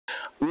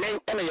men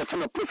ena ye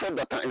fana prophet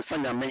data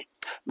ensanya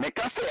me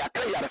ka say aka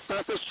yare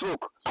sanse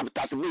stroke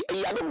abtas bi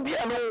ya no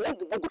bia no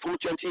ogu from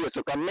 20 years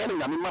so kan men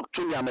nyame map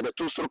to nyame de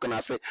to stroke na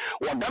say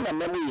wodana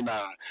memu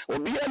ina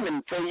obi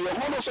enem say ye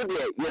hono so de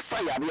ye say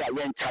yare ya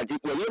ye charge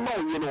ye ma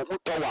onye no ho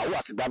to wa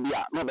asida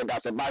bia no be da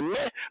say ba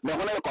me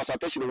hono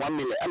consultation 1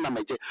 million na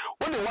meje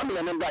woni 1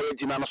 million na ye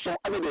jina no so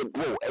ade de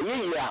bro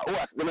eye ya o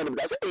asida na be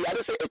da say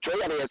yare say etwe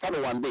yare ye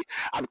say one day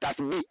abtas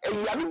bi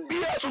yare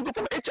bia so to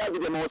from HIV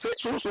de no say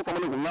so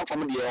from no na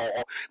from de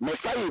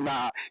Mesai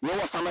na you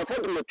was some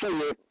for the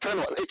two turn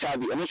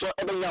HIV and so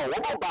even now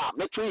what about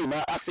me two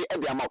na I say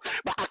every amount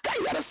but I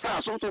can't get a so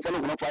for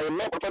no for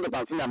no for the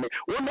dance na me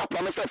one that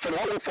promise for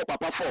all for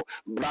papa for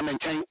bramen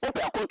chain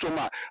open account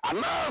ma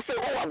and now say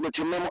oh I'm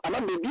to memo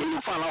and be you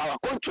fan our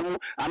account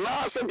and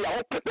now say be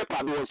all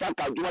paper do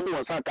santa juma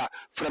do santa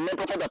from me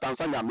for the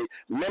Tanzania me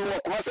memo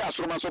come say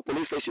asroma so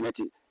police station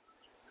eti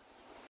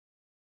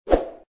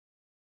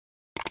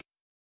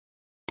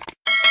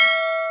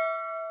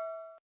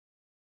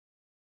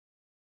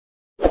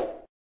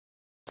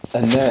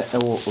ene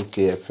ewo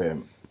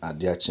OKFM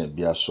ade ache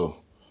bia so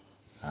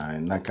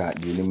naka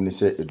de nim ni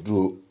se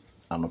eduro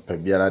anopa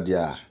biara de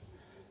a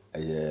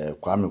eye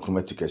Kwame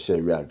Nkrumah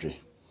se wiadwe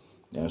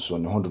nenso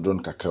ne hododo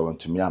nkakra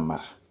wantumi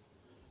ama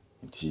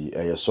nti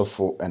eye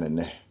sofo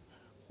enene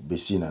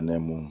obesi na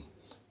namu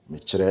me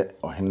kire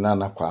ohenna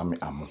na Kwame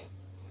amo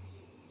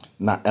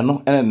na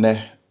eno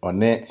enene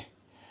one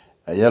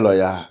eye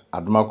loya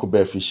adomako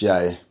ba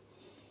afihyiae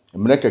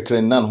emre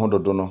kakra nan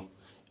hododo no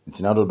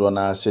ntina dodo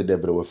na se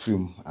debre wa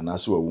film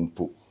anase wa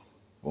wumpo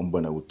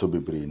wombo na wuto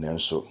bebre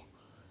nanso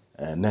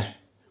ne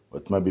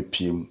watuma be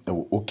piem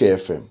ewo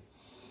OKFM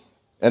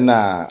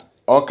ena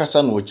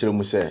okasa na okire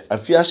mu se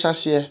afi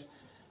ahyase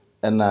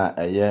ena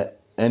eye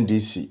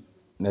NDC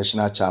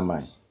National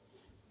Chairman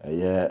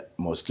eye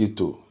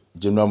Mosquito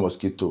General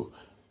Mosquito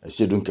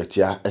esedun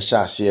katia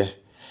ehyase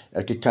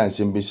ekeka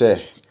nsem bi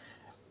se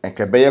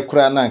enkebeye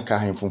kura na nka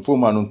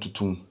henfomfom anu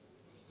tutum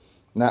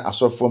na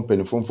asofo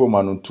mpenifomfom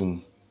anu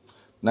tum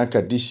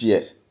naka this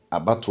year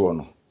abato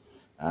no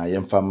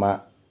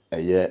yemfama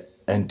eye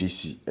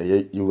NDC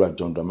eye Yura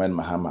John Dramani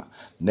Mahama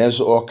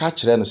nezo o ka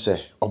kire no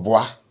se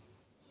oboa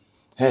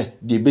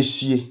de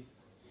besie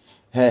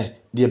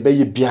de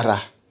beye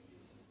biara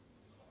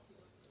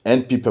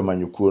NP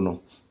pemanyukuo no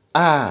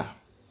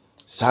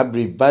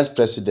Sabri Vice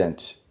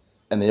President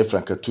ene ye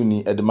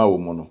Frankatuni edema wo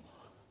mu no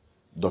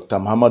Dr.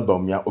 Muhammad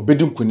Bawumia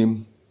obedin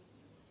kunim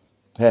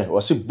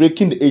was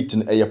breaking the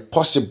 18 eye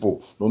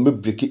possible no me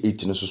break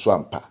 18 so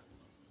ampa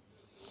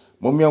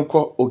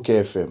Momianko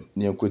OKFM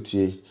ni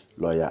enkotie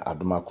lawyer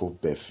Adomako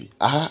Befi.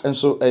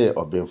 Enso eye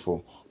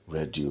Obenfo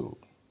radio.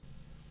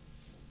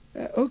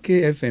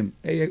 OKFM,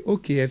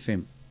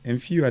 OKFM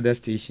and few other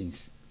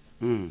stations.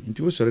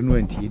 Into so no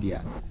anti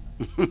dia.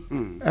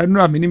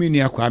 No amini ni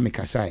Kwame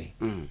Kasai.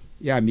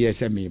 Ya me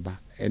SME ba.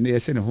 And they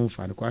send home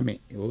fan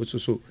Kwame.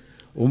 So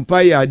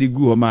umpa ya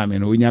digu o ma me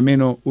no onyame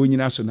no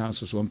onyina so na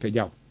so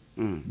mpegyaw.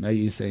 Na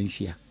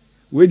yisanhia.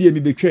 We die mi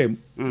betwam.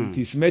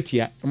 Ti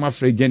smetia ma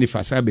frɛ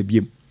Jennifer sa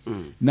bebiem.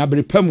 Na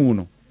brepamu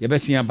no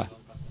yebesia ba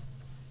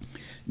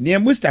ne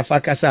Mustafa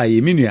kasa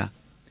ye minua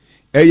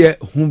eye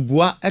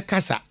huboa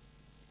ekasa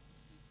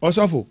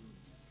osofo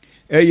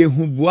eye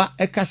huboa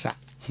ekasa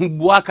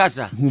huboa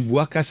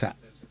kasa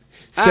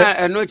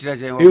eno kire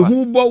se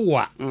ehubo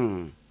wa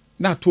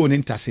na to ne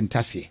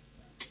ntase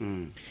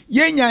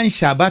ye nya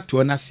nhaba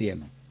to na se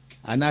no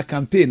ana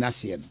campaign na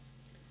se no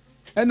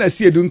ena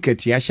si edun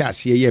katia hya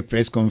ase ye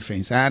press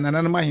conference ana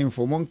na ma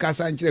hemfo mon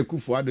kasa nkire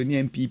kufu ado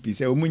ne MPP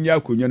se omunya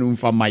akonwa no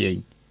mfa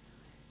mayen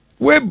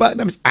we ba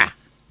na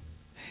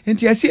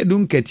enti ase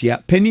edun katia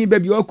pani ba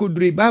bi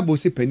okodure bible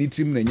se pani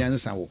trim na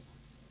nyansa wo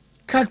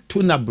ka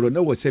to na bro na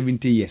wo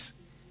 70 years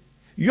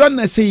you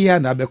na say ya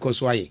na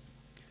bekoso aye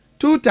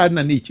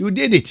 2008 you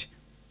did it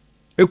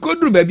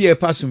ekoduru ba bi e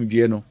pasum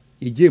due no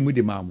eje mu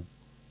de mamu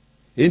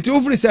enti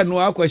ofri se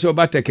no akwahye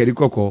obata kari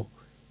kokko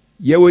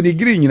ye woni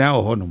green nyina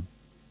wo honom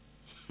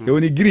ye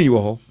woni green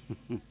wo ho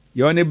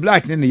ye woni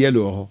black ne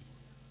yellow wo ho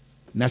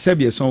na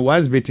sabie son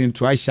once bitten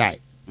twice shy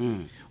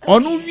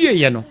onu wie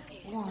ye no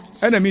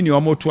ena mi ni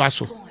omo to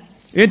aso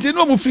enti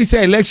no mo free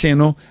say election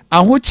no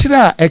aho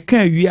kira e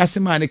kan wi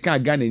asema ne kan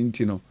Ghana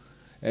nti no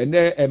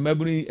ene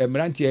emabuni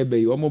emranti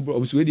ebe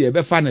omo so we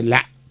ebe fa ne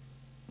la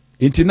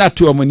enti na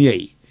to omo ne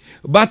yi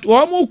but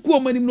omo ku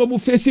omo nim no mo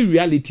face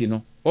reality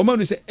no omo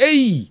no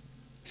say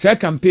say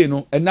campaign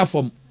no ena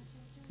from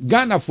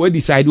Ghana for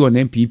decide on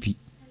MPP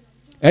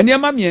ene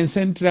ma me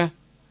encentra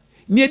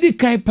ne di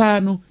kan pa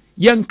no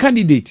young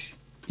candidate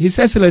His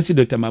Excellency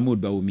Dr. Mahmoud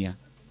Bawumia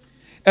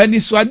eni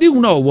swadi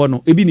huna owo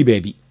no ebi ni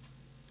baby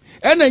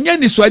ena nya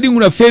ni swadi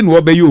huna fe no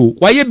obeyo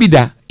waye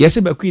bida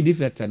yese ba queen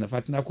different na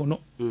fatna ko no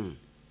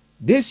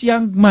this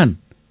young man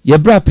ye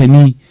bra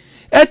pani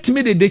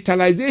etimi the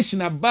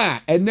digitalization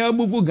aba ena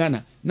move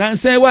Ghana na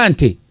say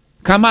wante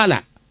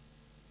Kamala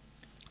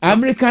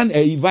American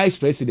vice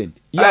president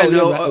ya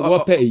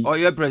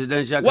your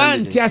presidential candidate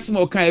one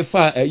tiasmo kan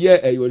fa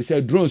you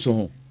say drones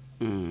ho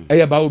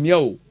Bawumia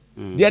o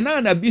Dia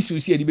na bisu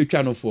si edi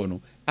betwa no for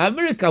no.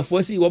 America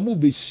for si wo mu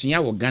besua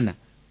wo Ghana.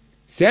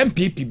 Se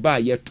MPP ba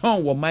ye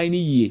ton wo man ni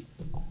yie.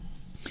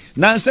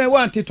 Na say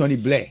want Tony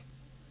Blair.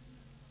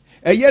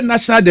 Eye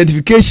national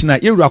identification na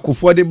Yewura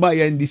Akufo de ba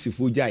ye ndisi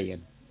fo gya ye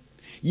no.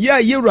 Ya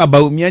Yewura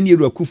Bawumia ni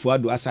Yewura Akufo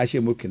ado asahye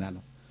mokina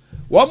no.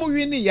 Wo mu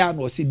wi ni ya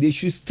no say they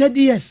should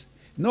study us.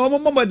 Na wo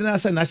mama de na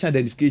say national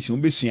identification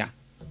wo besua.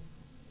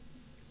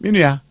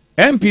 Minua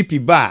MPP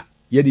ba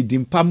ye di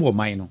dimpam wo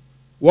man no.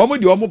 Wo mu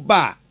de wo mu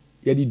ba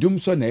ye di dum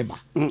so na eba.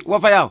 Wo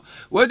fa ya.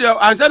 We de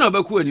anza na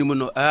obeku anim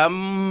no.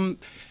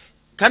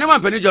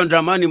 Kanema Penny John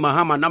Dramani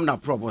Mahama namna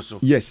proboso.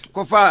 Yes.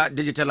 Kofa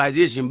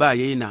digitalization ba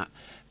ye na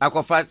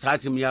akofa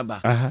satim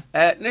yaba.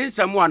 Ne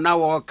samu ana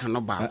wo kan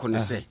no ba ko ne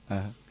se.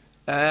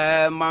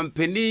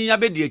 Mampeni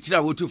abedi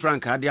akira wotu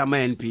franka de ama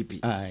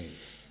NPP.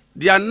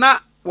 Dia na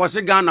wo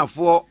se Ghana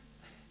fo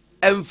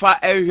emfa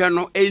ehwe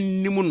no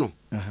enimu no.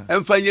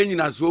 Emfa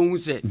nyanyina so hu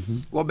se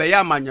wo be ya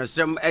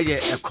amanyosem eye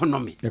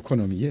economy.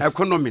 Yes.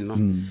 Economy no.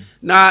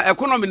 Na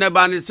economy na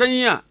ba ne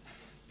sen a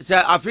se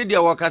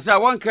afidia wakasa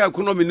wanka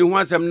economy ni ho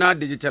asem na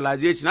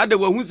digitalization ade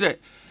wa hu se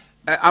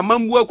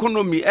amambu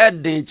economy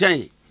den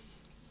chen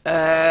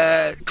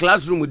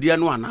classroom dia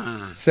no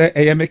ana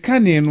se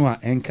mechanic no a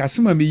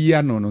enkasema me yi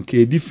ano no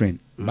ke different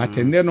but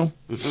ene no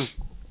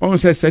on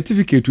say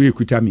certificate we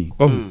ekuta me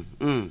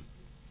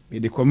me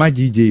de koma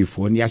GJ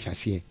for ni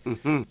ahyase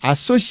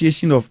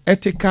Association of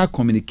Ethical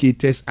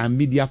Communicators and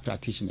Media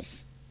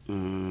Practitioners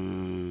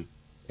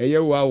eye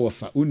wa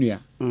wofa unua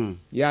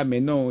ya me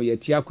no ye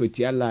tia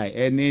kwatia lai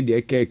ene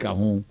de keka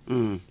ho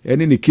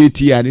ene ne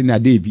KT ade na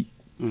debi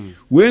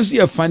we nso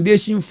ye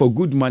foundation for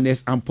good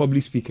manners and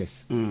public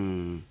speakers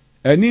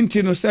eni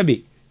ntino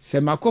sabe se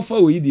makofa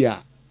oyidi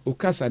a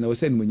okasa na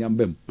osen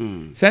munyambam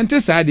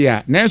sente saade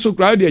a na nso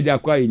crowd de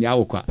agakwa nya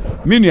wokwa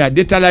minua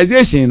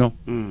digitalization no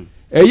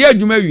eye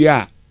adwuma wi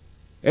a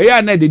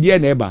eye na de die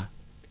na eba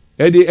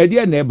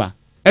ede na eba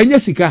enye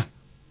sika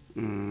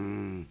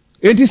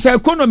it is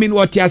economy in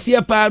what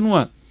you pa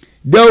no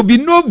there will be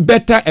no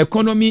better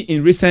economy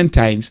in recent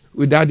times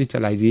without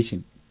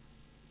digitalization.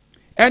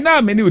 And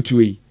now many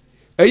utwe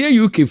eye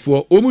UK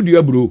for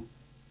omudua bro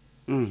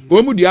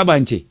omudua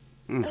banche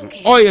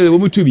oil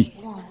omutubi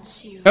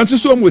enso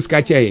so omu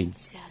skacha yen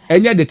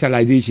enye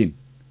digitalization.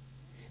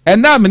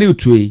 And now many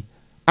utwe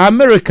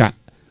America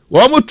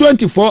omu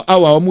 24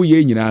 hour omu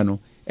ye nyina no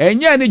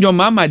enye ne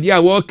dwoma amade a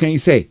wo kan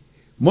say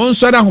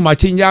monso na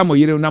homachi nya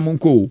amoyire na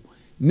monko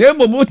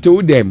Name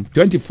moto them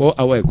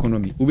 24-hour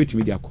economy.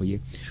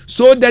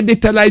 So the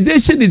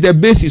digitalization is the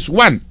basis.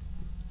 One,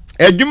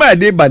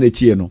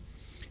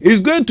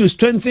 is going to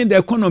strengthen the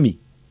economy.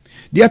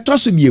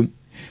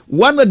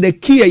 One of the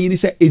key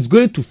is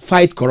going to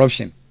fight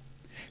corruption.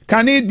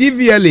 Can it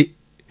DVLA?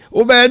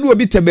 Over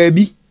bit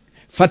baby.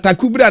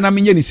 Fatakubra na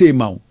minye ni say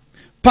mau.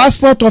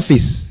 Passport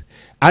office.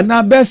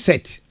 Another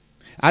set.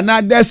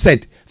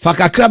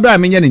 Fakakrabra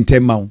minye ni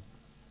temau.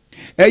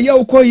 Eya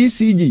uko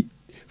ECG.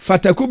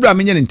 Fatakubra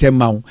menye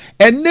ntemawo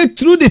and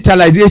through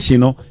digitalization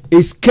no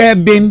is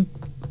curbing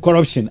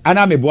corruption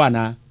ana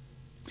meboana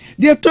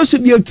there to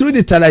be through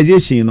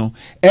digitalization no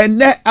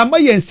and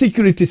amaye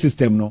security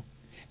system no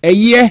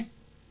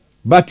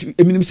but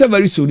eminim say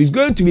very soon is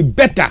going to be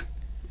better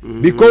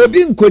because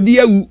obi nkodi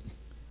awu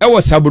e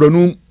wo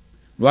sabronu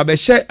no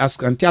abehye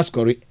askanti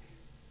askore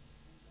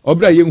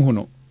obra yenhu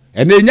no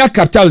and enya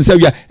capital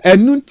nsawia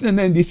enu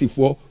ntena ndc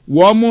for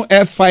wo mo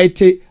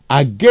fight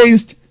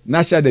against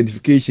national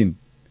identification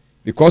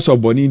because of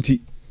boninti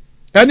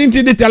and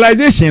into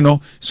digitalization no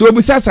so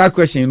we say that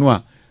question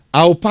no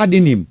I'll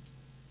pardon him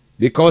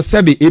because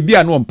sabi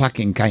ebia no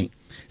unpacking kind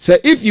so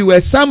if you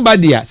were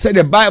somebody say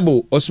the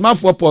Bible or smart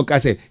for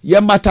podcast say ye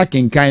matter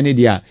kind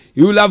there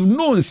you will have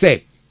known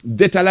say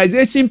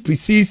digitalization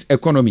precedes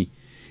economy.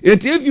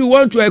 And if you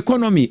want to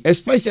economy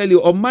especially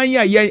or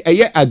manya ye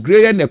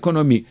agrarian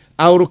economy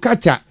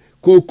agriculture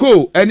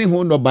Koko any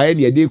who no buy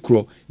any day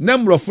crow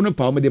number of no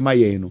palm de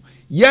maye no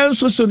yan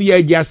so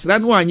ye jasra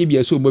no anyi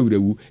bia so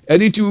mawrewu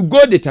and it will go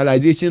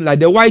digitalization like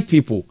the white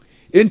people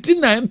enti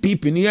na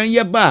MPP ni yan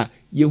ye ba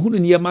ye hunu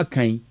ni ma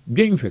kan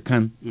dwenhwe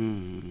kan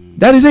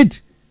that is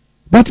it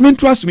but men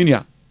trust me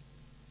nia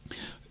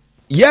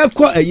ye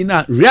ko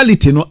ayina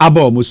reality no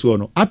aba omuso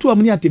no ato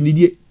amni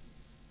atemnidie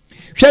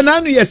hwe na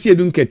anu ye se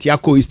edu nketia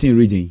ko eastern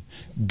region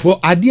bo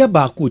ade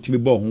ba ko timi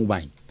bo ho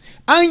ban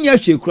anya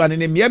hwe kura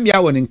ne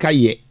miamia won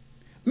nkaye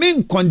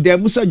min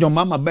condemn so John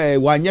mama ba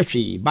wanya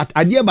hwe but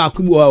ade ba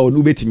ko bi wa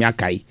onu betimi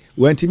akai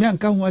wantimi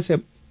anka ho asem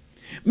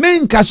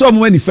min ka so mo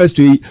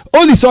manifesto yi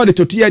only saw the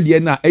totua de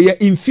na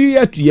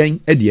inferior to yen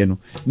de no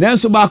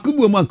nanso ba ko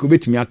bi mo anka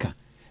betimi aka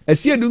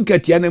asie du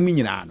nkatia na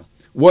munyina no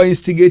wo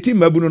instigate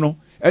mabunu no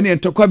ene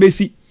ntokwa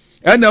besi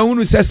ena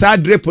hunu se sa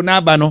drip na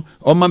aba no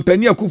o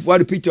mampani akufu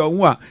adu picture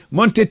ho a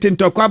montete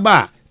ntokwa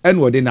ba ene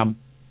wode nam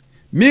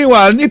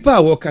meanwhile nipa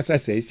wo kasa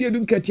se asie du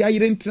nkatia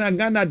yire ntina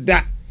Ghana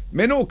da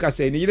me no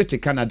kasa ni yire te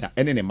Canada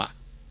ene ne ma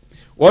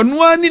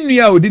onu ani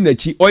nua odi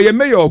nachi oye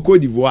mayor Cote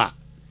d'Ivoire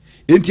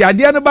enti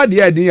ade no ba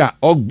de adin a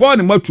ogbo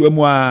ne matu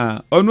amu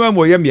a onu amu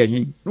oye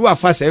mehin no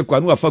afa se kwa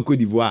no afa Cote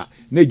d'Ivoire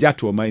na gya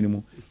to man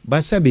mu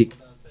basabe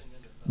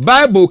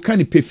Bible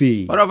can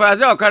pefe But of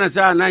as I can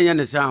say na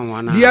yen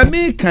sound the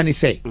American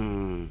say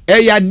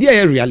ya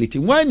dear reality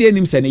one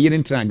year say na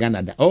yin tra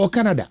Canada or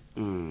Canada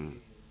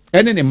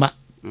ene ne ma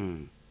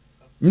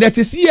na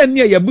te see ya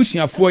ne ya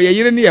busuafo ya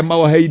yire ne ya ma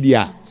wa haidi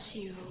a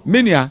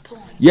menia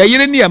ya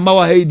yire ne ya ma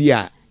wa haidi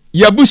a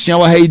ya busua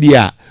wa haidi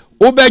a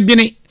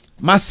obadwene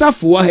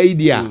masafo wa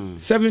haidi a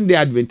 7-day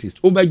Adventist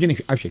obadwene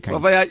ahwe kan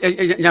of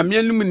ya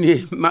mienum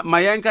ni ma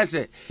yanka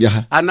se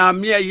ana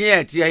me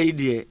ye tie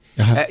haidi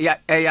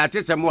ya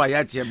tese mo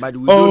ya tie but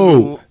we don't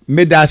know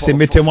medase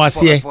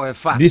metemwase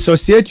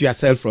dissociate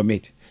yourself from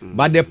it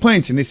but the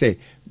point is say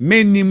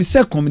menim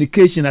say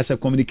communication as a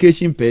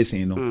communication person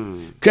you know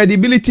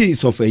credibility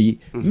is of a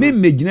me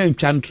megina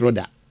ntwa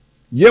ntroda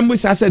yemu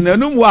sase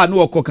nanum wa na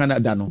okọ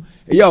Canada no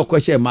ya okọ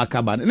she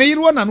makaba na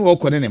yiri na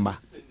okọ ne mba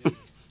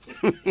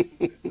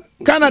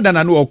Canada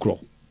na okro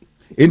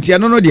enti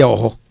ano no de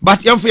ho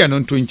but yamfo ya no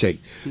nto nkyai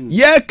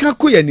ye ka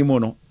ko yanimo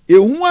no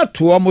ehu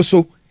ato mo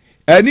so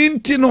ani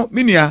nti no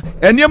menua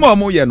eniema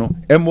omo ye no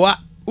emoa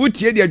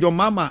utie de adwo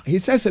mama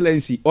his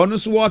excellency ono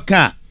so wo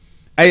ka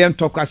ayen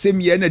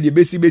tokwasem ye na de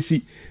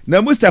besi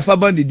na Mustafa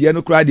bandi de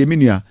no kra de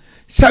menua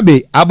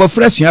sabe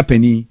abofra sua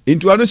pani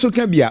enti ono so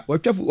ka bia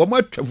watwafu omo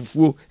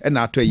atwafufuo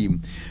na atoyim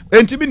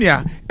enti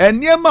menua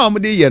eniema omo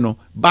de ye no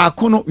ba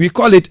ko no we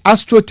call it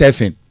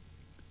astroturfing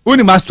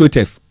uni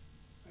astroturf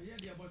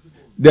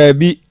there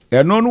be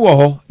eno no wo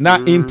ho na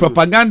in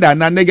propaganda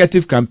na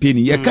negative campaign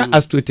ye ka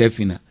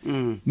astroturfing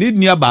need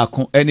near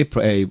baako any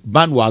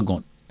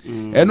bandwagon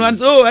eno an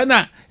so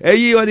na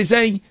eyi what is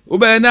saying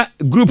na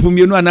group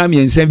mienu ana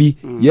miensa bi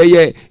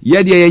ye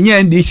de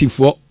nya NDC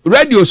for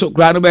radio so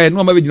kra no be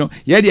no ma be gino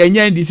ye de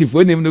nya NDC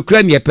for nim no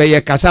kra ne pe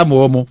ye kasa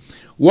mo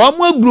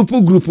wo group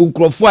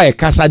nkrofo a ye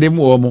kasa de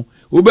mo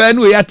wo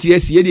na ya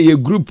TS ye de ye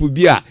group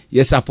bi a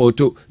ye support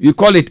we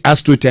call it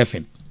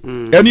astroturfing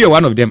any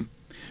one of them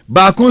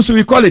baako so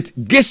we call it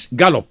Gish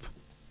Gallop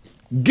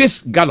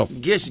Gish Gallop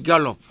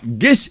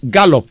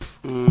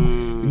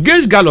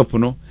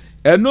no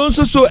eno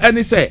nso so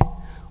eni say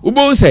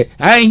ubo say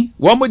ai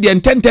wo mo de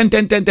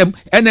tentem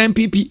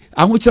NNPP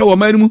ahokyere wo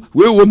manum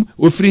we wom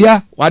ofiri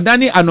ha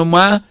wadane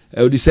anoma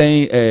odi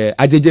say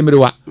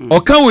ajejemerewa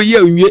oka wo ye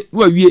onwie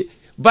wo awie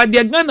but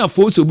the Ghana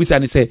for so bisa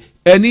ni say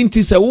eni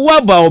nti say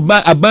wo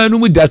ba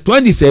abanum da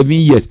 27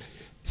 years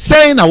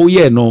say na wo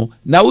ye no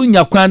na wo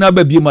nya kwan na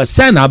ba bi ma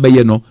say na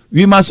abaye no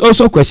we must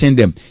also question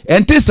them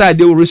and this side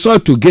they will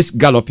resort to Gish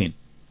Galloping.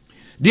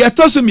 The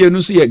atoso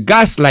mienu so ye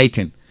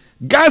gaslighting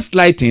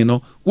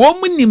no wo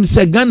munim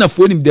se Ghana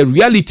for nim the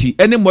reality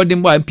any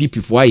modern more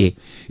MPP for aye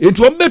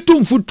enti wo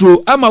betum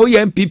futuro ama wo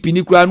ye MPP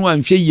ni kura no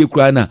anhwe ye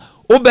kura na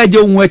wo beje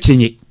wo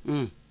akyenye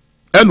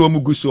eno mu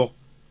guso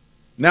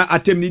na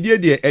atemnidie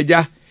de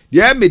eja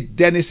de me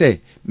dene se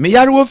me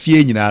yare wo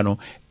fie nyina no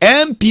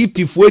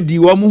MPP for di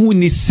wo mu hu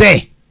ni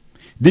se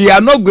they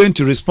are not going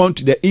to respond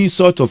to the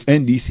insult of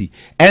NDC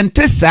and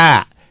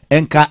tesa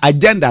enka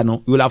agenda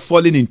no you will have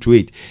fallen into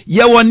it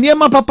ye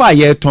woniema papa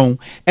ye ton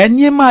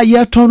eniema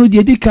ye ton no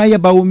de dika ye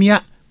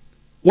Bawumia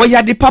wo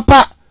ya de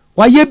papa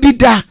wa ye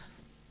bida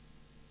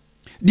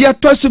de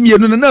tosum ye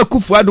no na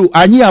Akufuado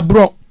anyi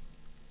abro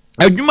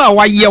adwuma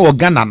wa ye wo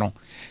Ghana no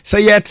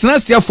se ye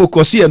transia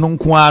focus ye no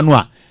nko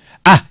anu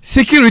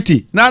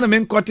security na na me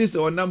nkote se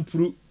onam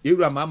puru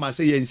ewura mama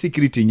se ye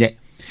insecurity nye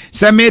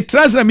se me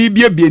transna me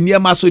bia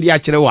niema so de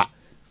akere wa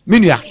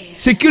menua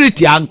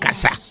security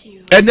ankasa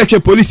enehwe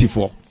police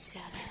for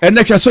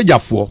enehwe soldier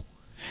for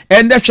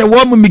enehwe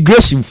wo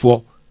immigration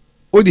for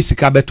odi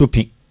sika beto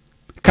pin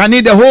can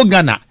the whole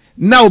Ghana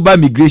now ba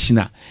migration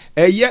a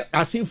eye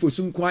asinfo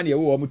sunko an ye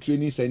wo mo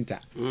training center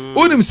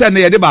onim se na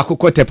ye de ba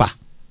akokọ tepa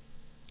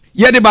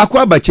ye de ba akọ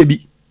abache bi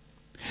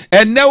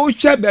enne wo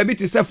hwe ba bi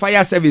te se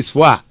fire service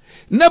for a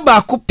na ba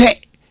akọ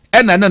pe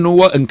ena na no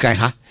wo nkran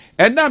ha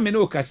ena me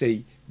no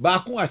kasai ba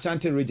akọ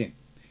Ashanti region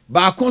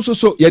ba akọ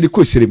so ye de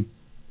kosirem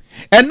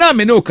ena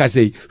me no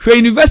kasai hwe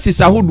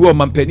universities ahodo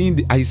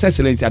mampani His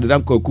Excellency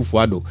Adodanko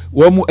Akufuado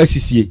wo mu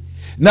asisie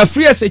na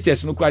free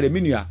SHS no kra de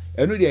menua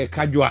eno de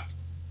kadwoa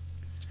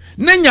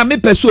na nyame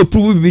pese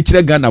approve bi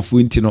kire Ghana fo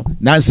nti no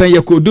na nsan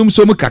ye kodum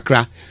so mu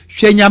kakra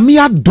hwe nyame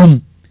adom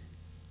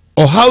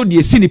o how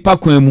de sinipa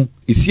kwan mu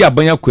esi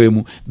abanya kwan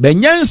mu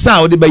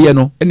benyansa o de beye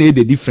no na e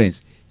the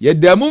difference ye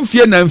damu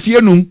mfie na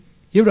mfie num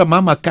yewra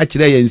mama ka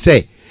kire ye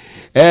nse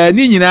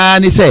ni nyina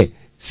ni se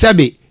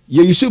sebe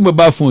ye yusu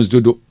mobile phones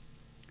dodo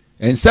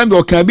ensam de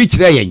o kan bi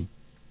kire yen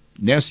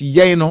na so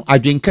yen no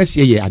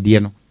adwenkase ye ade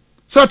no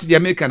sort the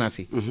American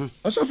ase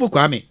osofo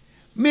kwa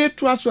me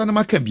to aso na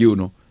maka bio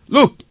no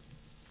look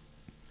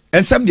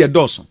ensam de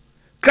doso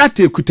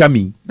krate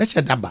kutami na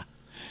chedaba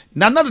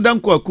na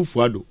Adodanko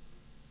Akufuado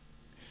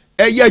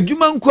ya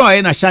adwuma nko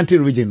a na Ashanti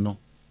region no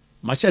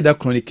ma cheda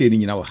chronicle ni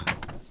nyina wa ha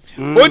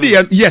odi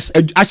yes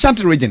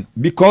Ashanti region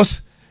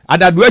because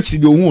adadwachi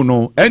de ohun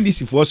no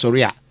NDC for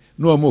sorry a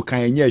no mo kan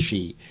enya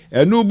hwe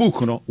eno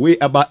book no we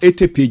about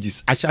 80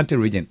 pages Ashanti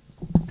region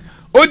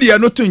odi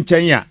no to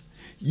nchen a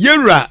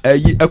yewura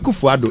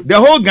Akufuado the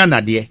whole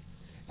Ghana de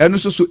eno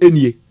so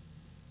enie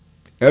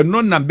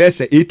eno na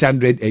bese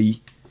 800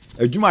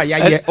 adwuma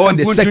yaye all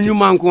the sectors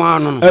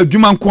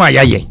adwuma nko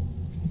ayaye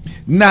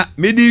na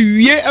me di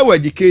wie our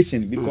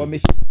education because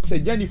me say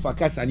Jennifer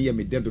Kasa na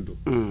me dedodo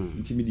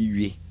nti me di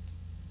wie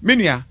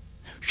menua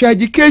hwe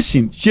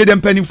education hwe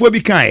dem panifo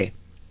bi kan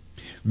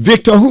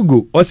Victor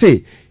Hugo or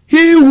say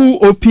he who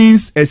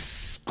opens a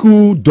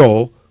school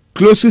door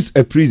closes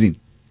a prison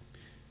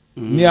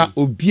nia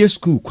obie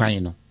school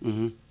kwan no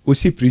o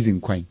si prison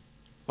kwan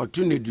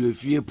otu ne du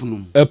afie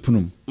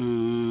punum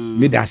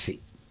me da say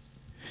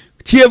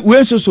tie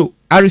we so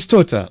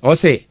Aristotle or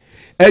say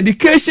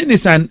education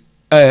is an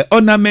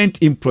ornament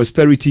in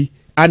prosperity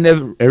and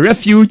a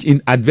refuge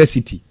in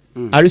adversity.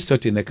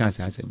 Aristotle na kan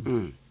say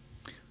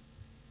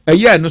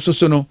no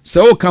so no say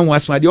o kan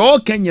wasma de o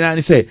kan nyina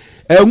ne say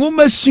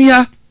enwuma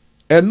sua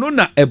eno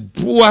na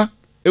eboa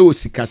e o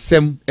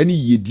sikasem ene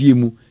yedie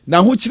mu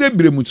na ho kire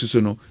bremu so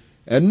no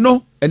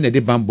eno ene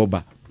de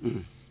bamboba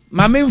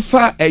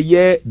mamemfa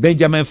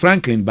Benjamin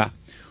Franklin ba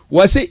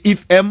was say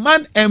if a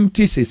man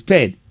empties his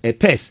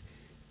purse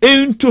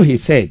into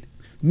his head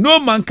no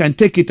man can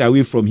take it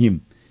away from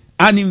him.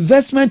 An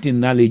investment in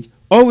knowledge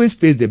always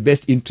pays the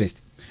best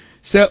interest.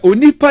 So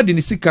onipa de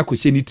ni sika ko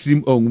hye ni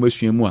trim o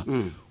nwumasua mu a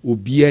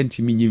obia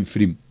ntimi nyi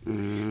mfrim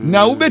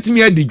na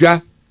wobetimi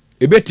adigwa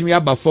ebetimi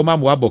aba forma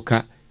mo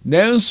aboka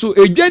nanso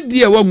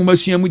edwadi e wa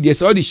nwumasua mu de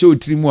se o de hye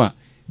otrim a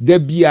da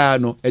bia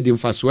no e de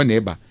mfaso na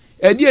eba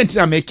e de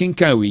ntina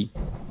mekinkan we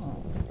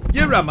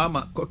yera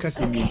mama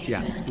kokase minti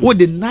a wo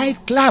the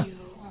night club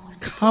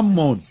come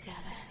on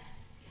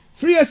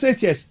free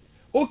SHS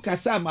o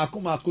kasa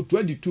makomako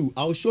 22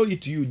 I'll show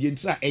it to you the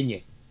entra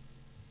enye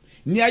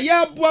ni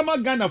aya boa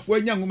magana fo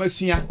anya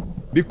nwumasua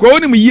because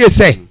oni mu yie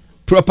say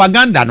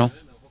propaganda no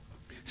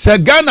say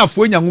Ghana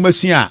fo anya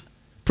nwumasua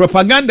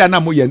propaganda na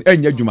mo ye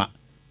anya dwuma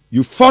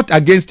you fought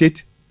against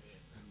it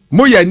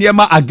mo ye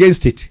niema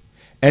against it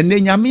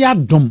ene nyame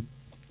adom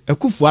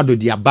akufo ado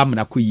de abam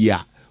na koyi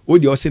a o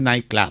de o se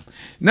night club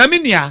na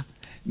menua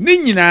ni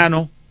nyina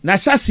no na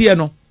hyase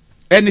no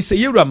ene se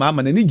yewura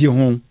mama na ni gye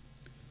ho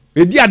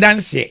edi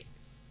adanse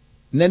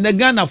na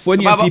Ghana for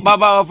ni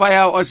Baba of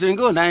fire or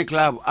single night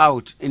club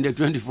out in the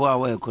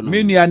 24-hour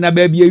economy. Menua na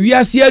baby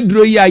wiase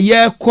aduro ya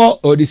ye ko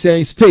or the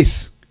same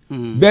space.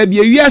 Baby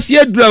wiase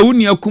aduro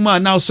uni akuma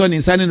na so ni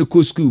nsane no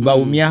ko school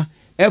Bawumia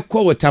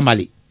ekọ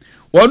watamale.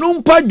 Onu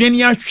mpa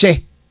dwene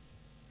ahwe.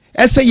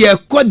 Ese ye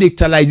ko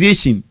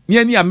digitalization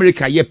ni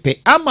America ye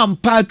pe ama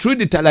mpa through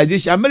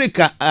digitalization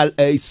America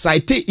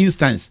cite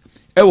instance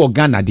e wo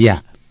Ghana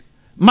dia.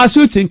 Must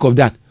you think of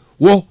that?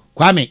 Wo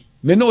Kwame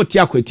me no ti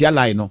akwatia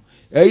line no.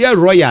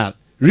 Royal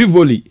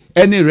Rivoli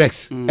any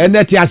Rex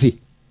enetiasi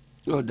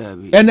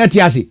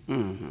enetiasi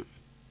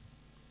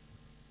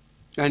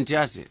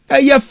enetiasi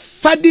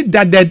fadi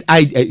dadded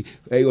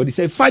what they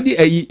say fadi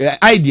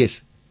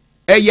ideas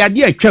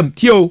de atwam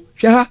tio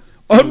hwe ha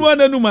onu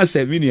ananum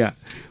aseminia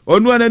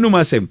onu ananum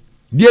asem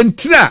de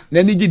ntra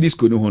na nigi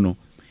disco no ho no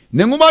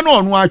ne nguma no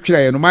onu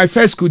atwere no my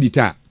first school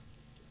dita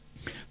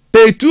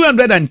pay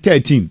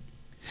 213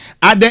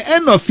 at the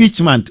end of each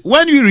month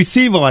when we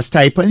receive our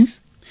stipends.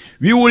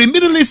 We will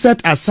immediately set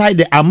aside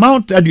the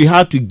amount that we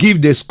have to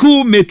give the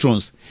school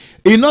matrons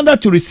in order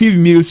to receive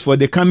meals for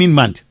the coming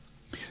month.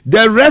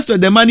 The rest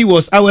of the money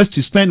was ours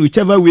to spend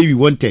whichever way we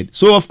wanted.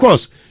 So, of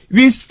course,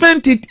 we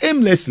spent it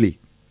aimlessly.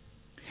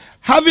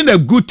 Having a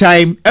good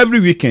time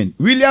every weekend,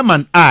 William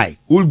and I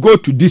will go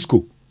to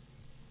disco.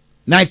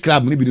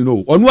 Nightclub, maybe you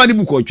know. On one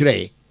book or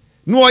tray.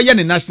 No, I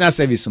am national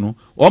service. No,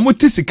 or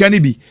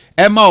mutisicani be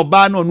Emma or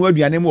Ban on what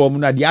we are named or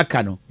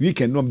Munadiakano. We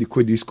can know the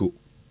code disco.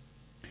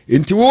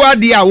 Inti wo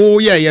ade a wo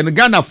ye no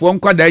Ghana fo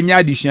nkwada nya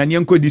adisua ne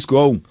nko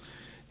disco on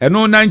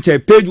eno na nche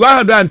page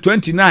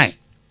 129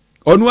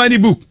 on one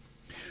book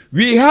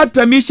we had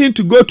permission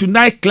to go to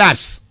night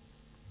clubs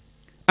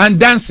and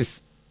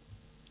dances.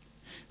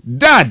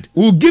 Dad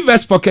will give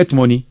us pocket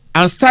money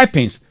and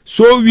stipends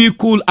so we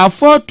could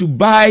afford to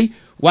buy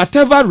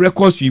whatever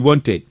records we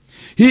wanted.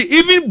 He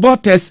even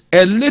bought us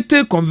a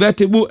little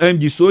convertible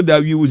MG so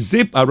that we would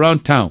zip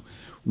around town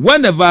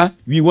whenever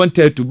we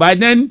wanted to. By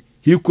then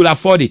he could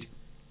afford it.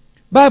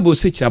 Bible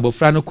say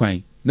chabofra no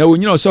kwan na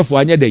wonyina osofo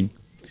anya den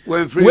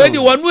we di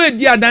wonu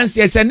edi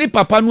adanse ese ni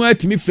papa no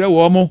atimi frɛ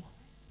wo mo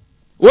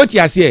woti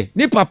ase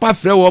ni papa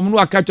frɛ wo mo no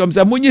aka chom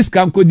se monyi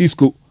skanko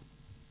disco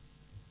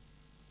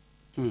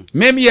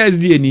meme years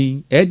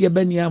ni e de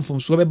bani amfom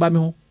so be ba me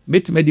ho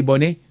metime di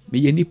bone me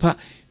ye nipa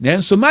na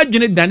enso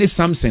madwene dane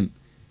Samson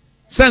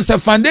sense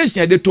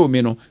foundation de to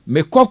me no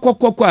me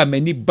kokokoko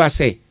amani ba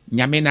se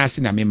nyame na ase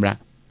na memra.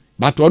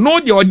 But no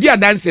the idea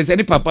dances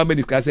any papa be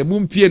discuss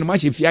mum pie no ma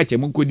che fia che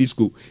mun ko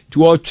disco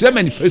to o tire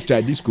manifesto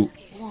a disco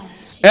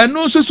and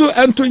no so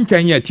ento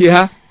ntanya tie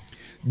ha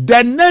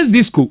the next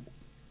disco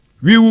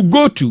we will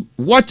go to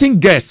watching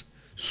guests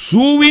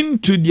swooning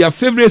to their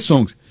favorite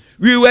songs.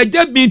 We were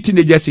just being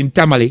teenagers in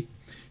Tamale,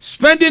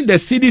 spending the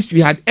cedis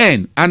we had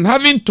earned and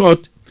having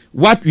thought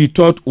what we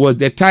thought was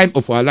the time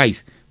of our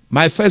lives.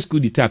 My first coup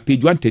d'etat,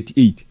 page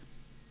 138.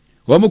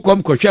 Omo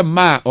kom kohwe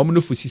ma omo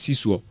no fosisi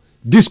so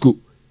disco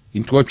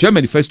into a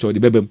manifesto the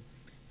bebem.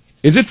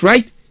 Is it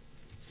right?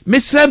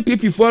 Muslim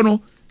people for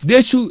no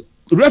they should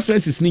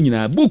references ni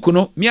nyina book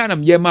no me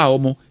anam ye ma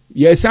omo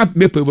ye sam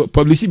me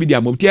publish bi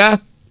dia mobtia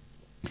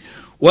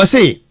wo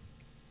say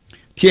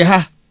tie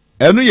ha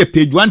eno ye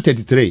page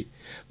 133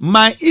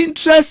 my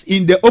interest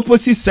in the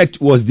opposite sex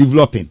was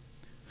developing.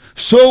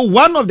 So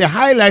one of the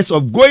highlights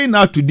of going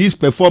out to these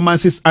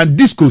performances and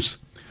discos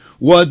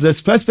was the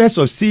prospect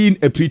of seeing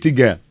a pretty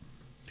girl.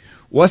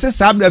 Was a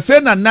sam the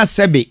friend and not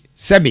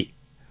sebi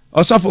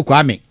also for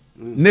kwame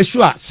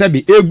neshua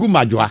sebi egu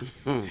majwa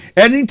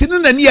and intinu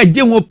na ni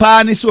agye ho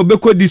pa ni so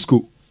beko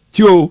disco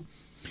tio.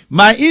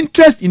 My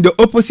interest in the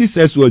opposite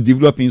sex was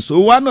developing. So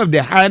one of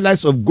the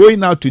highlights of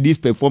going out to these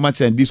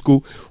performances and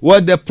disco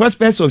was the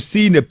prospect of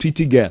seeing a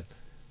pretty girl.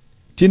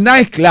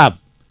 Tonight club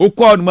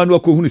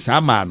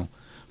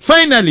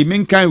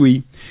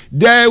finally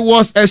there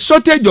was a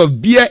shortage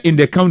of beer in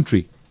the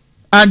country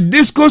and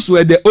discos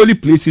were the only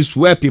places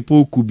where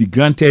people could be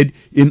granted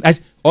in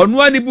on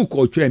one book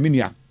or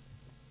treminia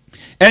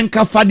and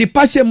kafadi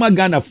pashe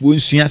magana fu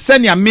nsua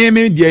senia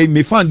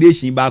me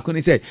foundation ba ko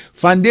ni say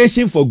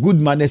foundation for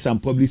good manners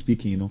and public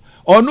speaking, you know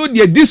ono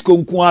the disco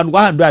nko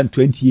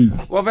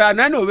 128 well for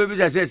na no baby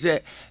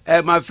say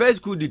my first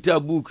school detail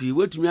book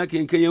wetumi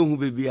akenkan hu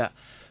baby a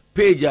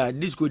page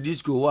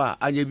disco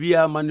wa anya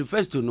bia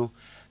manifesto no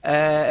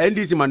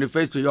NDC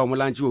manifesto yo mo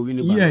lanchi o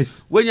wini ba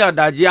yes when you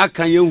adaje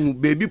akan hu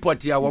baby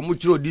poti a wo mo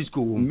chiro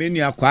disco wo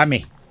menu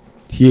akwame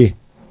tie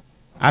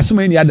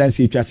asema ni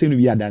adanse twase no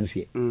bi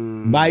adanse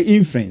by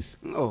inference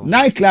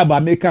night club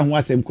America ho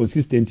asem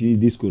consistent in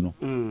disco no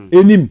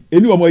enim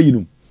eni wo mo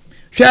yinum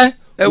hwe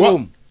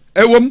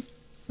ewom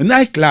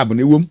night club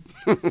no ewom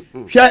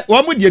hwe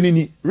wo mo de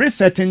ni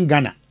resetting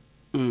Ghana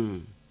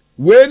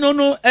we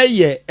no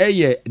eye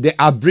the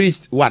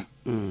abridged one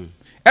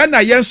and na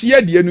yenso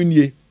ye de enu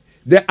nie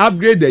the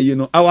upgrade, you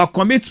know, our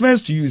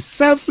commitments to use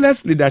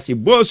selfless leadership,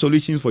 bold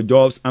solutions for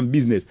jobs and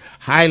business.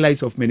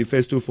 Highlights of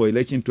manifesto for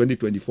election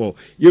 2024.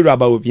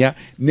 Bawumia,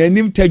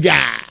 nenim tebia.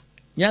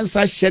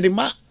 Nyansa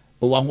shenima,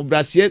 owa ho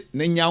brasie,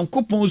 ne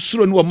nyankopon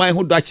suro no man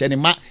ho do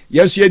shenima.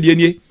 Yes, ye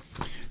die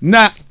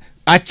na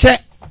ache.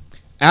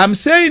 I'm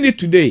saying it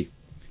today.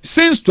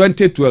 Since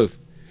 2012,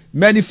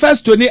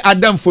 manifesto ni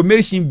Adam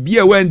formation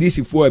be when this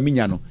for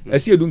minya no.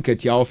 Esi edun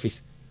ketia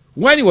office.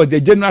 When he was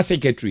the general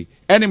secretary,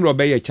 enim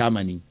robeye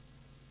chairman.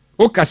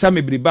 Okasa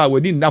mebriba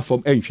wodi na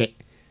form enhwe.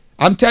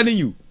 I'm telling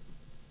you.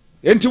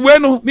 Enti we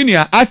no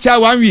minia acha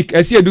 1 week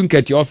esi edun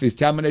keti office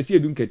chairman esi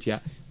edun ketia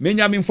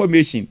menya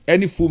information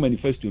any full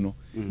manifesto no.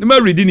 Nema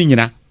reading ni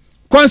nyina.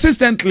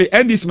 Consistently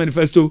end this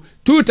manifesto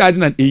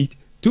 2008,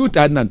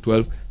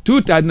 2012,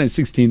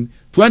 2016,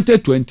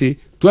 2020,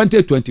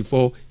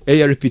 2024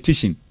 a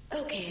repetition.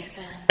 Okay,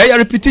 a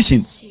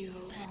repetition.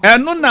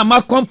 And no na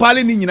ma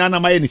compiling ni nyina na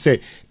ma ye ni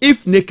say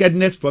if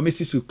nakedness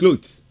promises you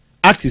clothes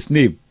at his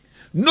name.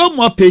 No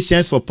more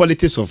patience for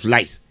politics of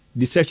lies,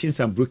 deceptions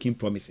and broken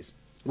promises.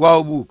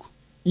 Wow book.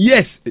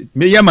 Yes,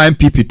 me ya my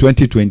MPP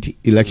 2020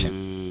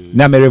 election.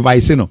 Na me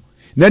revise no.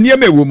 Na nie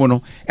me wo mo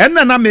no. En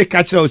na me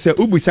ka kire o say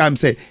ubusa am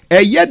say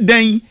ye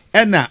den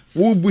e na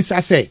wo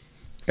busa say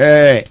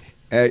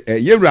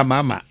yewura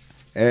mama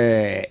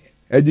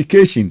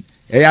education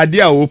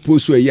ade a wo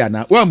poso yi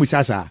ana wo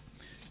amusa sa.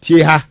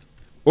 Tie ha.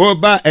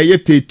 Oba ye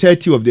pay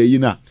 30 of the year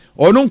na.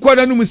 Onu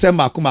nkoda no mu say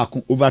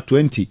mako over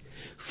 20.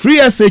 Free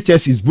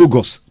SHS is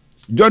bogus.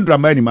 John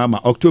Dramani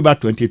Mama, October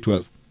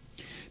 2012.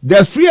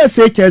 The free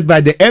SHS by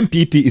the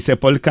MPP is a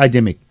political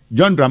gimmick.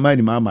 John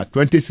Dramani Mama,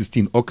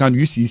 2016, Okan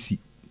UCC.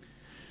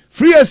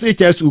 Free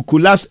SHS will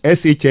collapse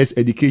SHS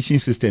education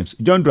systems.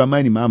 John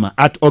Dramani Mama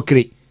at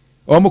Okre.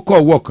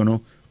 Omoko work,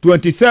 no?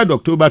 23rd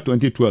October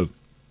 2012.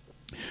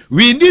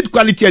 We need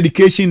quality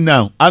education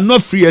now and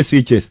not free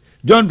SHS.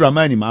 John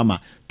Dramani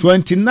Mama,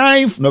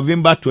 29th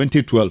November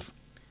 2012.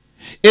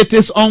 It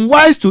is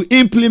unwise to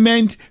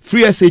implement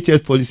free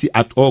SHS policy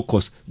at all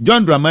costs.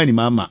 John Dramani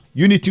Mama,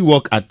 unity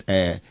work at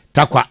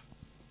Takwa.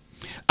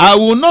 I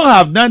will not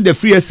have done the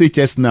free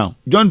SHS now.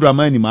 John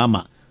Dramani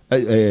Mama,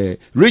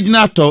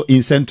 regional tour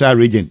in Central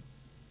Region.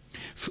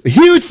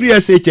 Huge free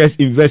SHS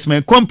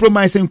investment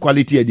compromising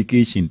quality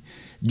education.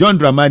 John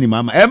Dramani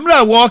Mama.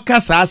 Emra walker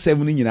sa 7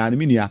 nyina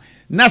minia.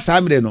 Na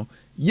samre no.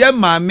 Ye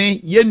mame,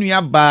 ye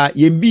nua ba,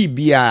 ye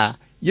mbibia,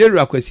 ye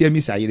rakwasi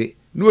misayire.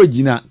 No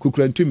jina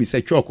kukrantumi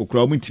se twa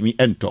kokra omntimi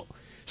ento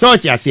so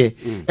chi ase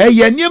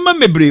ye niema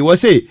mebre wo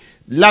say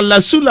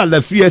la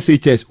free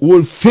SHS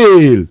will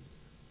fail.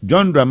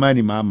 John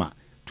Dramani Mama,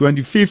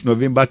 25th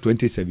November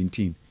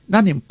 2017.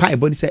 Na ne mpa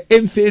eboni se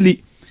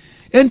emfeli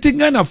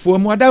entingana fo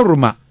mo da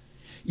roma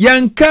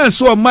yanka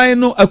so man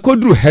no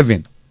akodru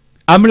heaven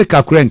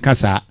America kura nka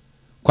sa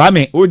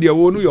kwame odi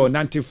wo no yo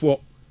nantefo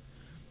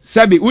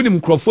sabi unim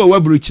krofo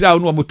waburu kira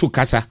no mo to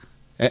kasa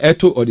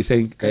eto odi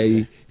sen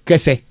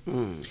kese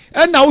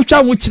na wo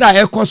twa wo kira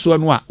ekoso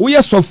no a wo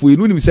ye sofo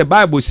inu nim se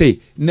Bible say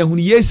na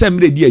hunu yesa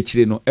mre di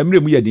akire no emre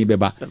mu ye din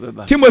beba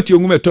Timothy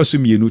onwum etoso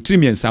mienu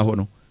trimiensa ho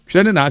no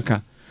hwene na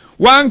aka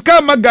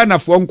wanka magana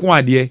fo nko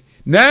ade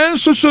na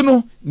nsusu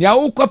no nia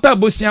wo kopa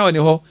bosia woni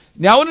ho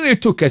nia wo ne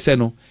to kese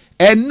no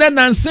enne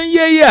nansen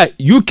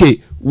ye UK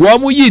wo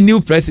mu yi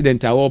new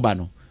president awoba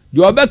no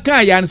the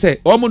obeka yan say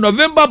omo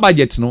November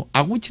budget no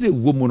ahokyere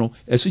wo mu no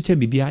esu kya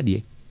bibi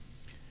ade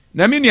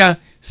na menua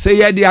say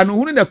ye de anu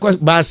hunu na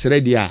bus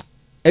ready a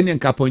ene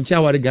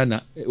nkaponcha ware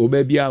Ghana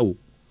oba bia wo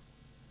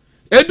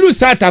edru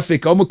South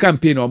Africa omo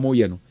campaign omo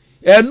ye no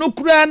enu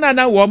kura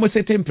na wo omo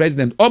sitting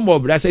president omo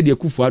obra say de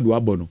kufu ado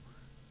abo no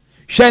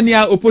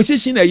hwania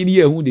opposition na yini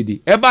ehu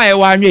dede eba ye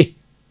wanwe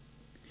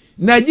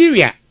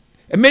Nigeria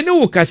many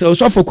wo kase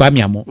osofo kwa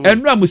miamo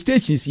enu am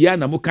stations ya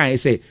na mo kan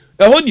say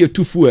eho ne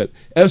etu fuel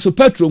enso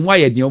petrol mu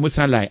aye de omo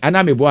sunlight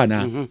ana mebo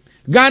ana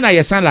Ghana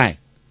ye sunlight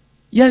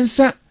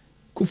yensa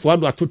kufu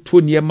ado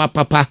atoto ne ma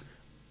papa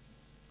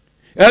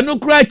enu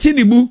kura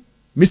chinibu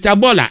Mr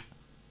Bola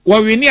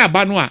wo wini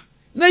aba no a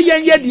na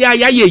yenye dia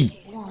ya yeyi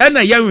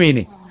ena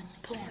yenwini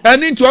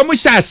enu nti omo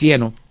hyase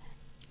no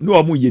na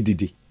omo ye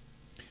dede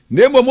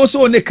na emo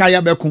so ne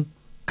kaya beku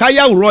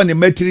kaya wuro ne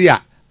material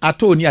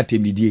ato ni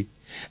atemidie.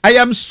 I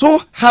am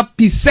so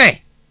happy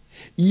say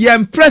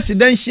your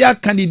presidential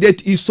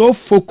candidate is so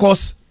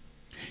focused,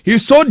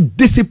 he's so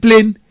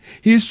disciplined,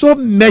 he's so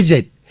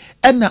measured,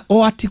 and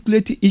all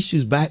articulate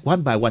issues by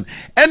one,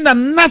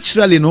 and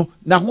naturally no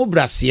na ho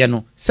brasie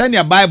no send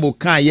your Bible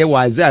kan ye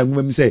wa Isaiah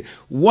ngum say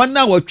one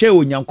na wo twa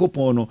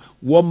onyankopon no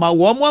wo ma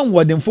wo mo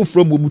anwodem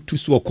foforo mo mutu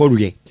so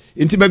okorie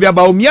enti ba bia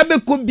Bawumia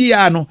beko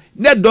bia no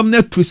na dom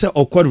na tu se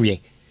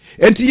okorie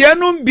enti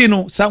yenum bi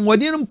no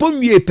sanwodin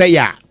mpomwie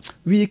peya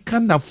we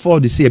can't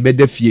afford to say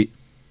better fee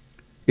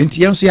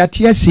enti yenso ya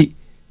tiasi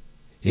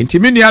enti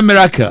menua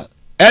miracle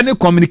any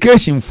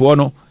communication for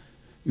no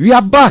we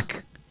are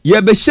back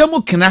ye be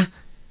hyemu kena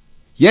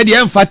ye de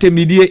emfate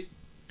midie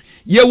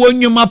ye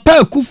wonwuma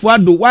pa kufu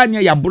ado wanya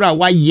ya bura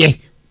wa ye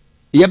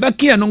be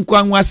ke no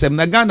nkwa nwa asem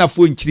na Ghana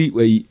fo nchiri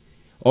wayi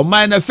o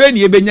man na fe ni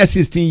ye benya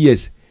 16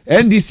 years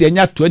NDC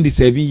enya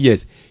 27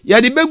 years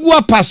ye de begu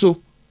apaso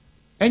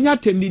enya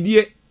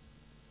temidie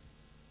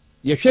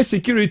ye hwe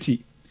security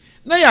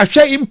na ya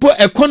hwe impo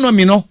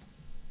economy no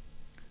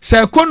se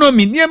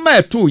economy niema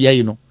eto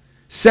ye no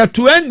se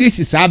to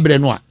NDC sabre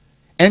no a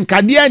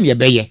enkade ne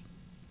ebeye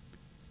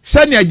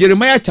Sanya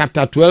Jeremiah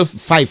chapter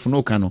 12:5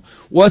 no kano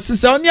was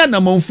sisa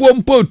na manfuo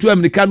mpo otu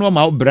America no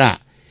ma obra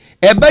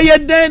ebeye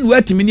den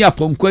watimi ni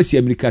aponkwasi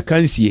America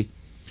kansie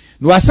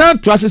no wasan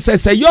to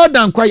asese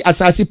Jordan kwai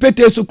asase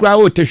pete su kra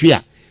o tehwe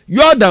a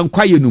Jordan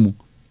kwai no mu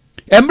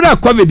emra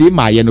covid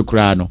ma ye no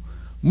kra no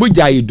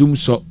mugya yedum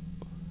so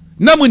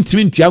na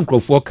muntimi ntua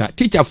nkrofo ka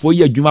teacher fo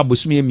ye adwuma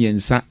bosome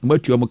emiensa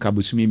matuo mo ka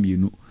bosome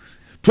emienu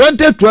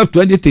 2012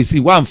 2013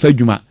 wan fa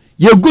adwuma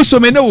ye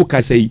gusome ne wo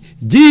kasai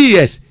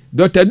GS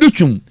Dr.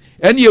 Duchum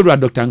eni yewra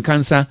Dr.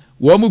 Nkansa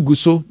wo mu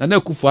guso na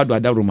kufu ado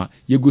adaroma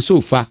ye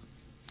guso fa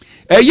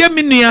eye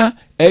minia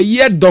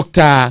eye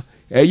doctor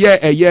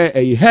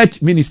eye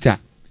health minister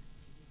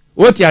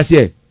what you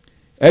say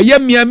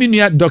eye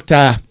minia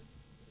Dr.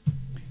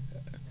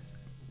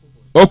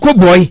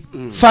 Okoboy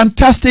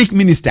fantastic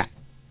minister,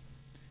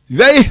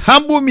 very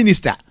humble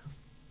minister,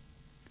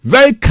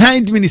 very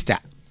kind minister.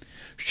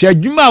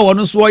 Shadwuma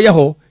wono so ye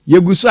ho ye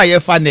guso aye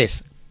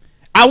fairness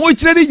awon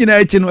kire ni nyina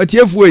echi no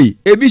atiefuo yi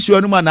ebi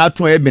hyo no ma na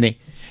ato ebene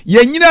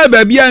ye nyina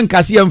baabia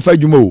nkase ye mfa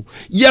dwuma o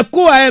ye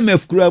ko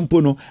IMF kura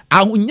mpo no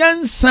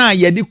ahonyansa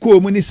ye de ko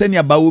mu ni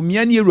sane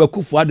Bawumia ne Yeru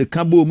Akufo ade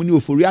ka bo mu ni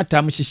ofori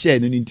atam hyehye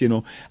no nti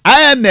no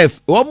IMF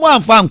wo mo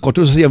amfa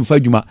nkoto so ye mfa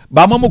dwuma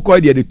ba mo ko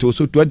de to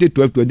so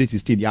 2012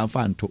 2016 ya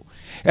amfa nto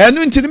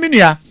enu nti ni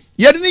menua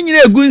ye de ni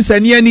nyina egu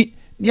nsane ani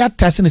ya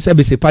tase ne se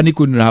be se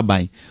paniko nura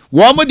ban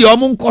wo mo de o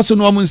mo nkoso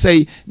no mo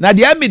nsai na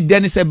de amede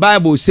ne se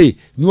Bible say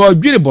ni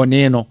odwire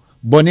bone no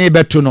bone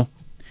beto no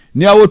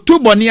ni awotu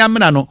bone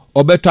amena no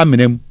obeto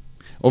amenam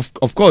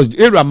of course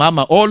era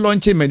mama all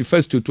launching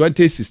manifesto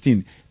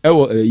 2016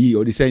 ye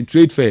or the same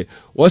trade fair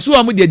was so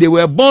am they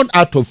were born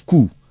out of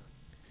coup,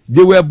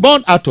 they were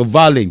born out of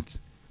violence,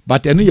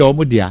 but enu ye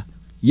omo dia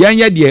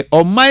yenye de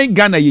o man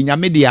Ghana ye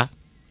nyame dia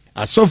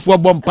asofo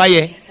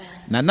bompaye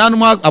na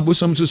nanum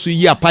abosom susu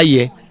yi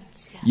apaye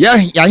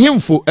ya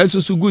himfo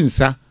ensusu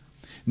gunsa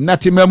na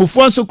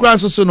timamufo nso kura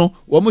nso no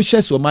wo mo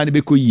hwese o man ne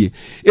bekoyie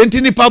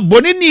enti nipa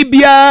boni ni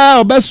bia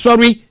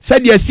obesori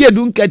sadia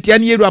siedu nkatia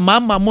ne Yeru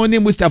mama mo ne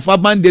Mustafa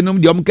bande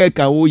nom de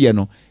omkeka wo ye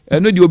no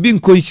eno de obi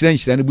nko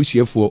nhyiranhyira ne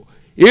busuefo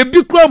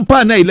ebi kura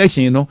mpa na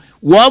election no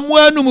wo mo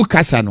anu mu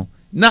kasa no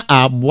na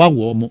amwa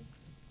wo mo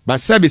but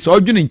service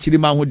odwene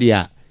nchirima ho de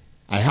a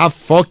I have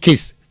 4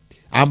 kids.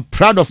 I'm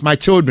proud of my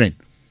children,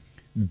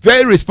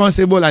 very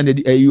responsible and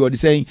you are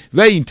saying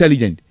very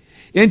intelligent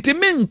enti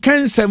men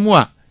kansam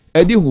a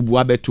edi hubu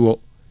abeto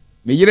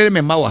me yire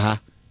me ma wo ha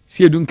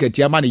si edu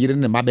nkatia ma ne yire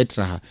ne ma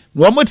betra ha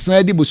no omo tsena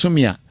edi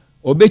busumi a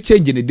obe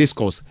change the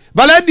discourse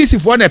bala disi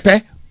fo ne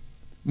pe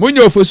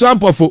munya ofoso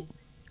ampofo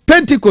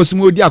Pentecost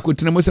mu odi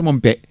akotena mo se mo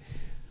mpe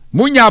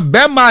munya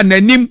bema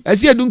nanim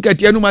asi edu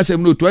nkatia no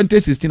masem no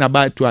 2016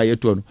 about to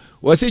ayeto no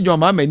wo se John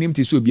ma manim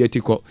ti so obi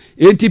atiko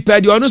enti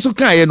pedi ono so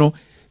kan ye no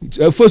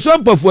foso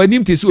ampofo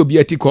anim ti so obi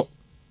atiko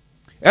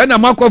ena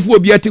makwafu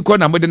obi atiko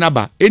na mode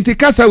naba enti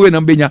kasa we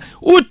na mbenya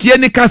utie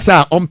ni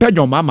kasa ompe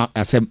John mama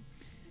asem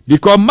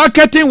because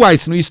marketing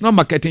wise no is not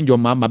marketing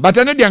John mama but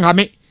eno de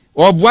ngame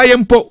oboa ye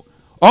mpo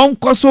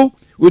onkoso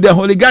with the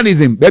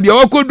hooliganism baby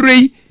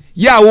okodri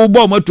ya wo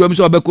bo moto am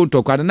so obeko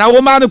tokwa na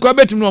wo ma no ko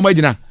betim no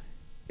magina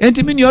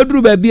enti me ni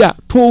oduru baby a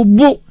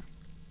tobo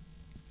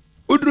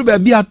oduru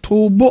baby a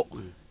tobo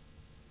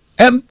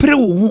empre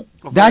wo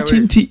da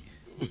chinti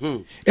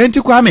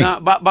enti kwa me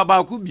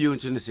ba ku bio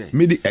nti ne se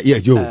me yeah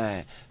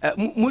yo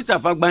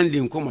Mustafa Gbandi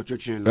nkomo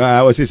twetwen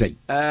no what say say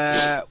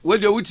we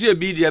de wutie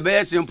bi de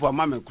be simple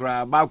ama me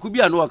kra ba ku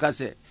bia no o ka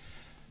se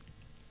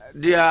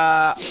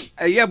dia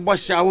eye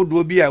bosha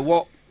hodo bi e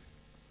wo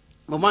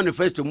mo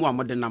manifesto mu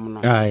amode nam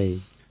no ai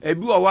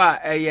ebi wo wa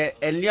eye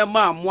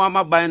eniema mo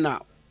amaban na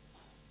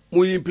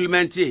mu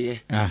implement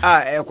ye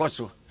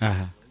ekoso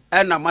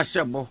na ma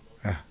shebo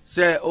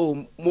se o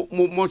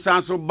mo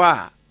sanso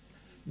ba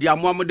dia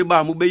mo amode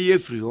ba mo be ye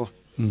free ho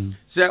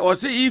se o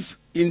say if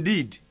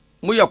indeed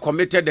mo you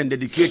committed and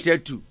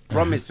dedicated to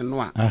promise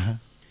no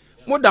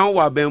mo dan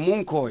wa ban mu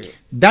nkoye.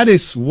 That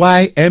is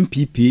why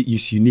MPP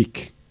is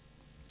unique.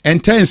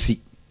 Intensi.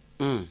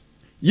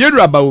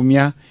 Yeru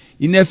Bawumia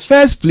in the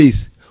first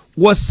place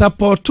was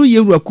support to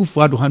Yeru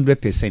Akufo-Addo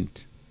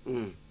 100%.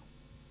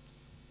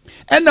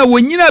 And now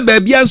when yina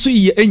baby anso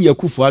ye enye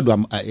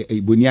Akufo-Addo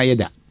Ibonia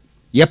yeda.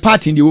 Ye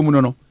part in the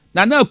woman no.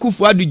 Na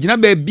Akufo-Addo gina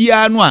baby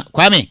anu a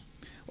Kwame.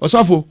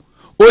 Osofo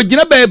o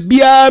gina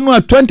baby anu a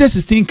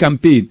 2016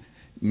 campaign.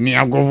 Ni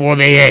agofo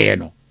be ye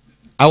no.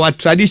 Our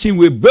tradition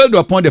we build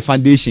upon the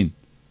foundation.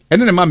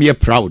 And then the mom here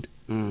proud.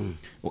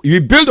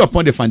 You build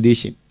upon the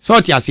foundation. So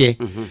what you say?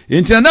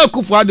 Intina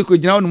Akufo-Addo ko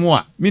gina no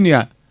a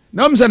minia.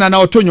 Na mse na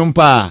otonyom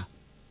pa.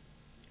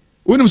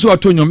 Unim so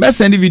otonyom me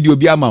send video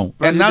bi ama wo.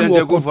 And now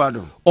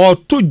Akufo-Addo.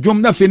 Oto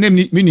dwom na fe na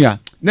minia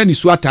na ni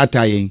so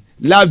atata yen.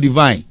 Love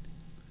divine.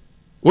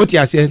 What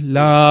you say?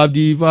 Love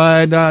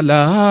divine la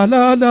la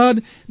la.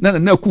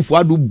 Na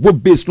Akufo-Addo bo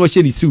base no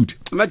she ni suit.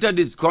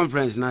 Methodist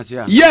conference na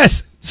sia.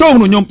 Yes. So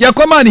unyom ya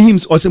command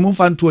hymns or some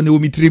fanto na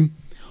omitrim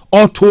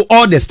or to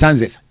all the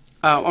stanzas.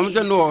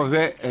 Omto no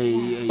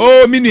hwe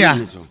Oh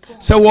minia.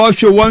 So wo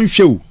hwe won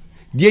hwe.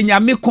 Die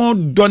nyame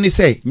kon do ne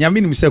se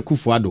nyame nim se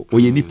Akufo-Addo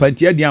oye nipa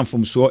ntia dia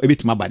mfom so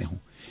ebetuma ba ne ho.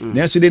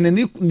 Na so de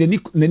nani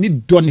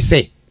do ne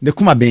se ne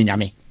kuma ben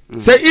nyame.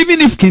 Say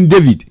even if King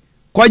David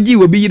kwaji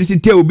obi yire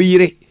site obi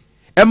yire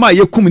ema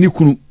ye kum ni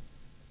kunu.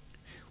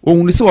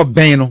 Ohun se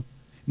oben no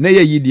na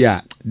ye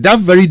yidia that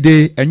very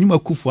day anyuma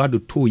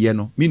Akufo-Addo to ye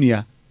no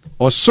minia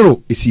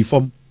osoro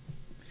esifom.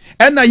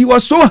 And he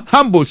was so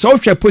humble so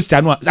hwe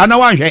poster no ana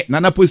wan hwe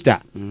nana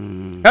poster.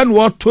 And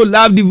what to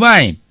love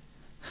divine.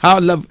 How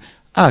love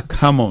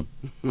come on.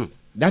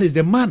 That is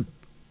the man.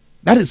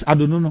 That is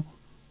Adonono.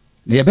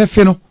 Ne ye be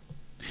fe no.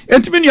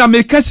 Entimi nu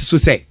America so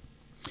say.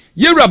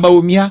 Yeru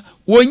Bawumia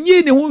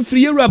wonyi ne ho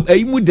mfiri Yeru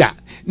ayimuda.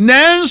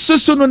 Nanso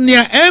so no ne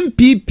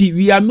MPP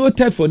we are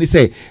noted for ne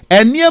say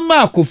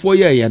eniema akofo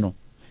ye no.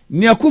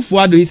 Ne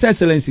Akufo-Addo his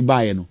excellency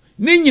bae no.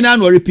 Ni nyina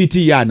no repeat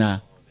ya na.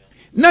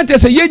 Not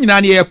as a yen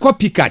and a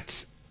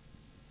copycat.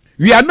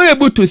 We are not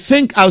able to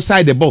think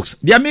outside the box.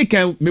 The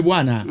American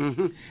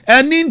Mewana.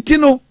 And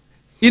intino,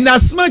 in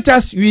as much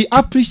as we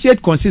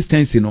appreciate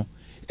consistency, no,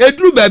 a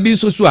drew baby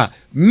so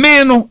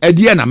me no, a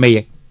diana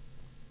may.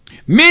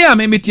 Me a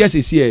memetias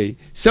is here.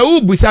 So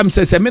Busam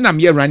says a man am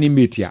here running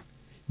metia.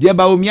 Dear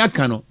Bawumia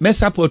cano, may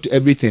support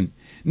everything.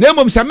 Name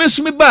of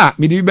Samesumi bar,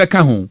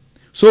 midibeka home.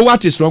 So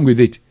what is wrong with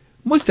it?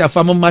 Most of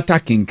our matter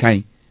king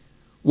kind.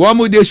 One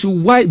more they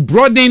should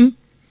broaden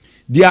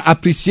their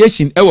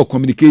appreciation our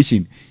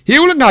communication. He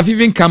wouldn't have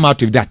even come out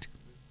with that.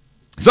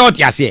 So what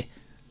you say?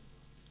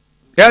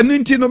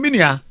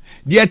 Minia,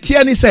 dear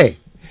Tiani say,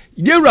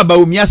 dear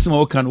Bawumia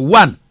small can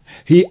one,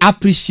 he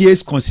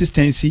appreciates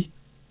consistency,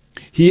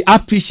 he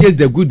appreciates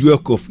the good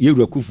work of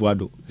Yeru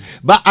Akufo-Addo.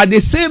 But at the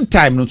same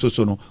time, no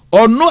so no,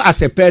 or no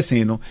as a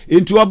person, no,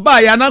 into a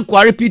buy and uncle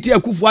repeat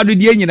Akufo-Addo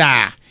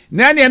diena.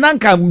 Nani and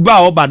uncle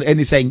bow about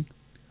anything.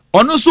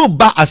 Ono so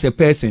ba as a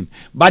person,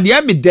 but the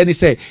emi then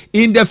say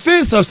in the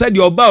face of said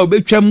your ba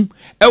obetwam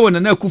e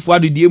wona na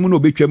Akufo-Addo die mu no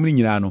obetwam ni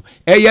nyina no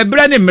e ye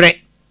bre ne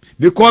mre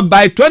because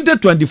by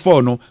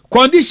 2024 no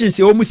conditions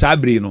e o mu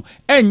sabre no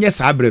enye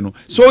sabre no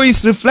so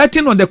he's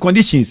reflecting on the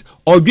conditions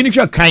of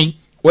Gwinihwe kan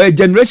or a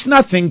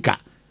generational thinker.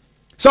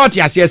 So what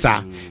you say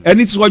sir and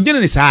it's what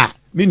you say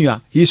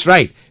minua he's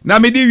right na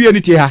me di wie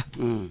ni ti ha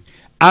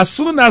as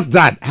soon as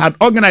that had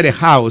organized the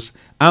house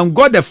and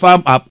got the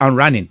farm up and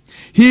running,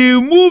 he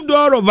moved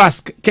all of us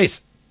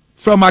case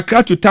from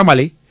Accra to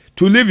Tamale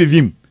to live with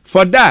him.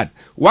 For that,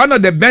 one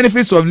of the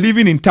benefits of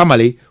living in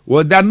Tamale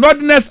was that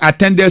Northerners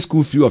attended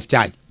school free of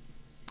charge.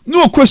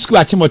 No school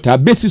at Chimota,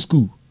 basic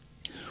school.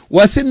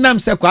 Was in Nam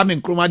se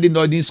Kwame Nkrumah di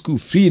Northern school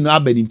free no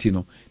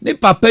Abedintino. Ne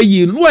papa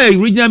yi no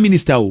regional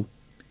minister o.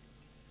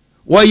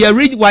 Wa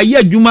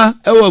ye Juma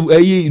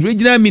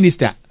regional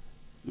minister.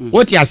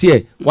 What you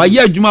say? Wa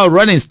ye Juma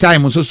running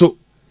time so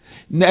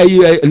na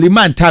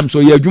liman time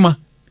so ye adwuma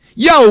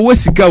ya o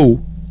wesika o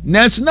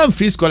na so na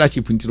free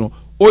scholarship ntino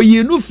o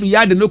ye no free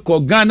ade no ko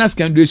Ghana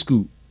secondary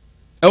school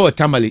e wo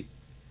Tamale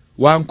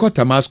wa nko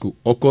Tamasco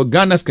o ko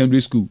Ghana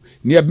secondary school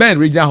near Ben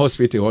Regional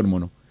Hospital ho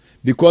no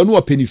because no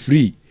penny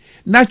free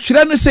na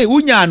twere no say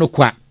unya no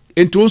kwa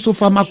ento so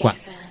fama kwa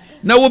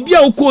na obi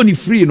a wo ko ni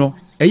free no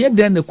eye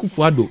den na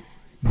Kufuado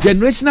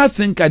generational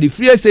thinker the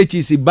free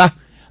SHC ba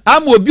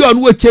am obi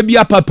onu we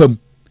bia papam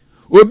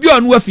obi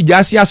onu we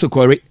fijase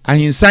asokore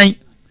ahinsan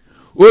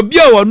obi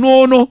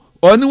ono no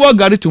oni wo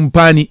gari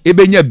tumpani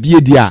ebenya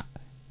biedi a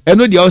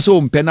eno dia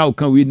also mpe na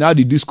okan we now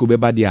the disco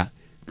beba dia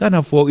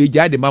Ghana for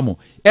eja de mamo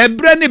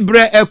ebre ne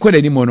bre ekọ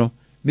nani mo no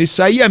ne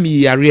saye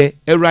mi yare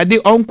Awurade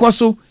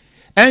onkoso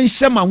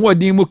enhye ma ho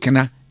odin mu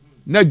kena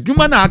na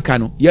dwuma na aka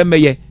no ye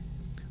meye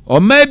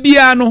Oma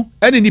bia no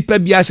ene nipa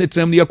bia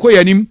setram ne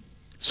yekoyanim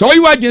so yi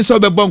wadwen so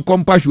bebo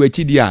nkompa hwe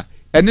akidi a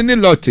ene ne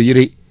lot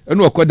yire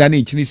ene okoda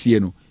ne nkinisie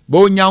no ba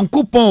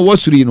onyankopon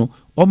wosuri no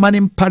o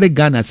mane mpare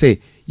Ghana se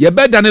ye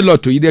beda ne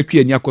lot yire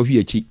atwe ani akohwe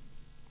aki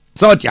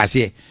so ti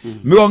ase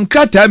me won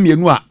krata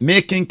mienu a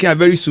me kenkan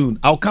very soon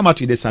I'll come out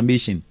with the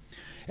summation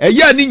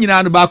eya ni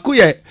nyina no ba ko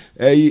ye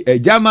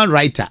German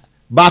writer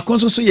ba ko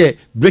so ye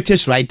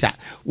British writer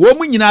wo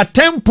mu nyina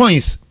 10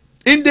 points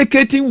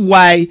indicating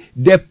why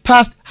the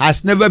past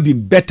has never been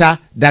better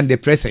than the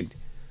present.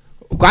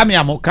 Kwame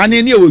amo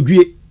kane ni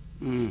odwie.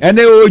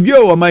 Ene odwie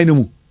wo man no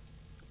mu.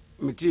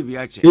 Metibi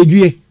ache.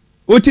 Edwie.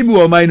 Otibi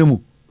wo man no mu.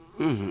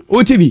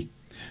 Otibi.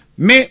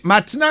 Me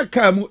matena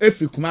ka mu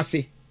efri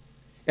Kumase.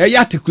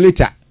 Eya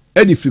articulator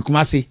edi fri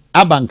Kumase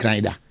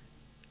abankran da.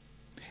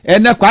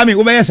 Ene Kwame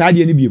wo be sa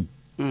de ni biem.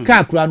 Ka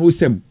akura no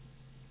sem.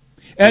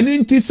 Ene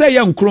nti se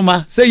ye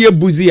nkroma, se ye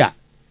buzia,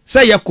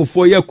 se ye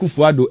kofo ye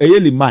Kufuado, eye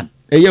liman.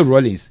 Eye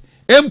Rollins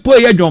empo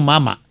ye John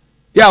Mama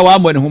ya wa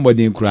mo ne ho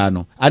modin kura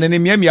no anene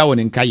miamia wo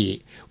ne nkaye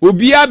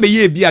obia be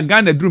ye bia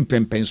Ghana drum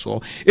pempen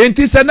so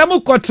enti se na mo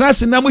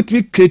contrast na mo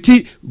timi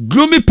create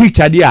gloomy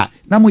picture dia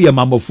na mo ye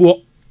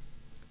mamofo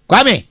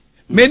Kwame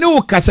me ne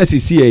wo kasa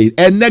sisi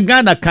enne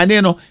Ghana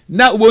kane no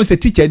na wo se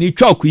teacher ni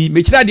twaku yi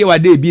me kira de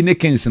wade bi ne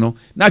kings no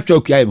na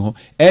twaku ya me ho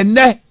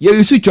enne ye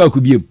yusu twaku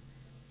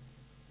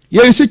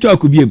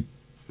biem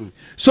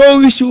so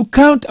we should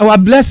count our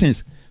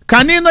blessings.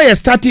 Kanino ye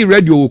starting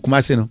radio wo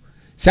Kumase no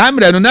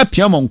samre no na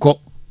piamo nko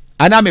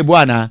ana me bo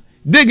ana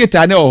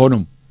digital ne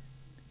ohonum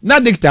na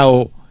digital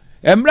o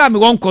emra me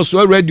won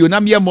koso radio na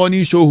me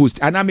morning show host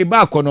ana me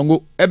ba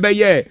konongo ebe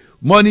ye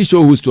morning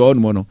show host o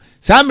no no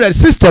samre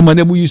system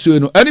na mu yuso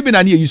no ani bi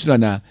na ne yuso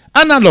na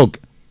analog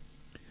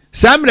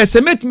samre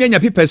se metimi anya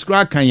paper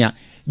scroll kan ya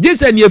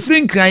gese ne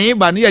free nkran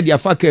ba no ye dia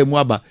faka mu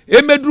aba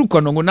emedru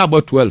konongo na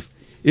about 12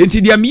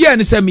 enti dia me ye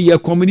ne se me ye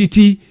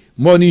community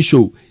morning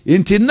show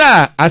inti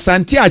na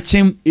asante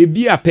achim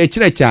ebia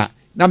pechirecha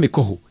na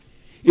mekoho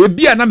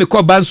ebia na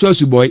meko banso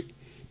asuboy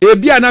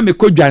ebia na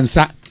meko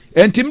dwansa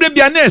enti mre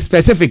bia na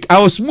specific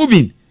I was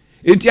moving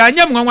inti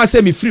anyam nwanwa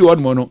se me free word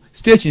mono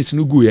stations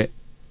no guye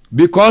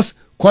because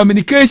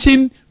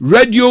communication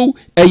radio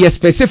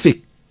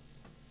specific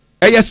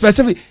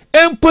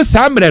empo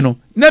samre no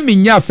na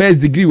menya first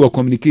degree wa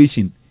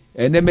communication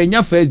na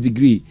menya first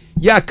degree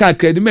ya ka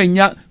credit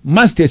menya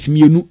masters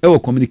mienu e wa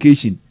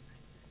communication.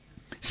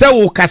 Se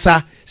wo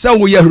kasa se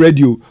wo ye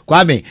radio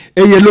Kwame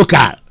eye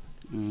local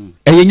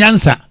eye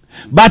nyansa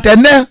but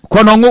ene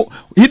konongo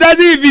he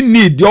doesn't even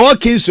need the all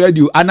Kings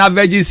radio and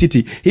Virgin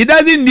City he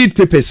doesn't need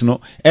papers no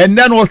and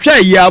then wo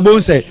hwe ye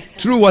abon say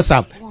through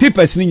WhatsApp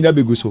papers ni nyina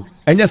begu so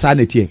enye sa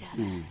na tie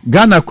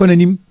Ghana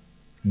konanim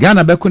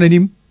Ghana be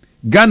konanim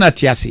Ghana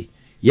tiase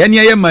ye ne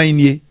ye man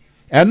nie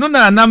eno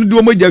na anam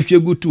de mo jafwe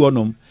gutu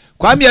onom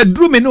Kwame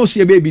aduru me no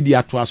se be bi di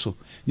atoaso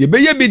ye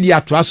be ye bi di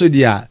atoaso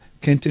dia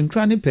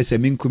kentenkra ne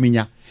pesemi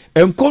nkuminya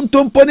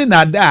enkontompo ne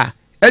nada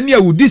ene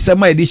awudi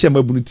sema edi hye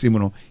mabunu trimu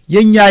no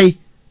yenyai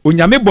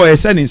onyame boye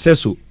se ne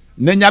nseso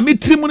na nyame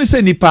trimu ne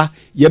se nipa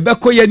ye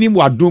beko ye nim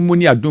wadom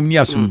ni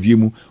asomdwe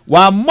mu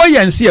wa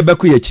moye nse ye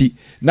beko yachi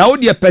na wo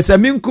de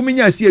pesemi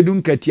nkuminya se edu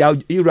nkatia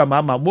ira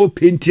mama mo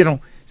penti no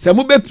se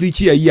mo be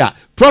preach ayi a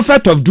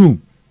prophet of doom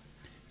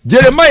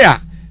Jeremiah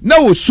na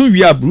wo su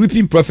wi a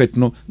reaping prophet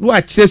no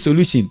a kire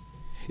solution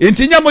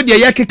entinya mo de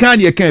ye keka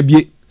ne ye kan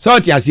bie so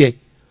ti ase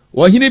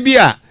wo hini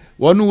bia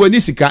wonu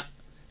woni sika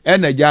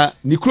enaja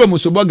ni krom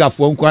so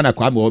bogafo nko na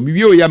Kwame o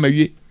miwie o ya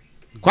mawie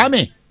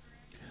Kwame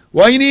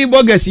wo hini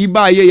bogasi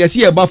ba ye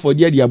yesi e ba for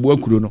de abo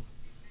akuro no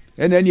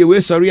ena ni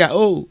we sorry a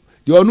oh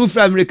de onu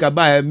fra America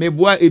ba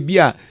meboa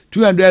ebia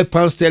 200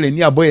 pounds sterling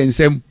ni aboye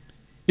nsem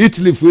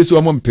Italy fu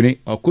so mo mpene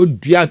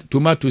akodua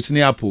tomatoes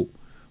ni apple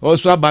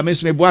also aba me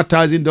so meboa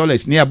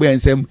 $1,000 ni aboye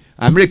nsem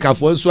America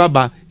fo so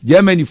aba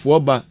Germany fo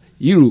ba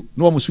euro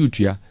no mo so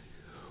tua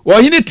wo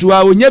hini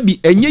tuwa onya bi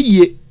enye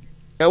yie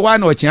ewa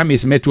na ochia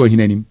mesmeto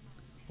ohinanim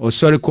o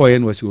sorry call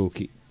yen was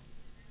okay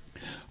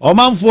o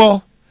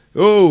manfo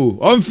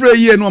onfre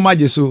yie no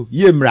maje so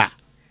yie mra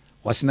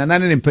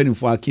wasinanane ne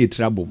mpanifo ake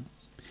trabom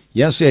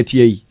yenso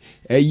etie yi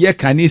eye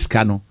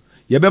kaniska no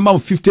ye be ma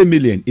 50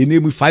 million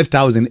enemu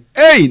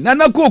 5,000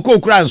 nana koko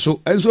kura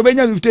enso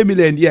benya 50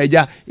 million ye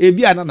eja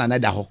ebi anana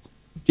da ho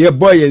ye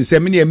boy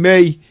ensem ne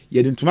emei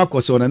ye dintuma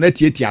koso na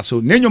tietia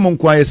so nenwom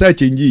nko aye sa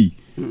chenji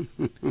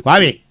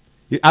Kwame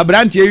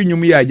Abranti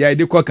enyum ya aja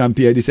de kwa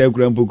campaign de say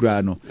kura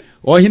mpokura no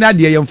ohina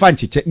de yemfa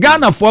ncheche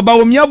Ghana for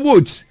Bawumia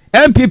vote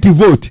MPP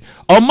vote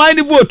o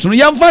mine vote no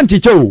yemfa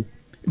ncheche o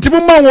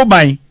ntimu ma wo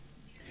ban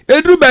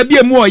edru ba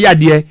bia mu o ya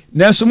de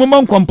na so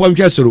mo nkompom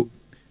hwe soro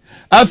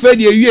afɛ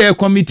de wie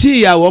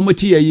committee ya wo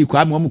moti yi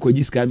kwa mo ko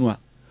jiska no a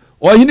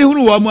ohine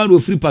hunu wo mo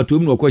free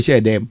patom no ko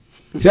hye dem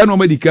se no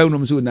ma dika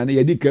no so na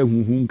ye dika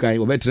huhu kan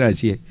wo betra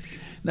ase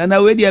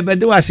na we de be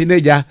de wase na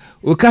ja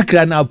o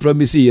kakra na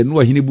promise ye no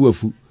ohine bu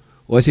afu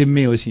wo se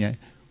me o sia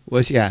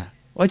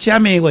o chia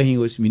me wo hin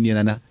o smini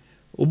na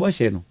o bo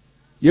hye no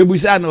ye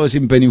busa na o se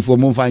mpanimfo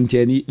mo fa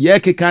nche ni ye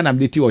keka na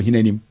mde ti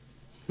ohine nim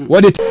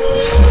wo de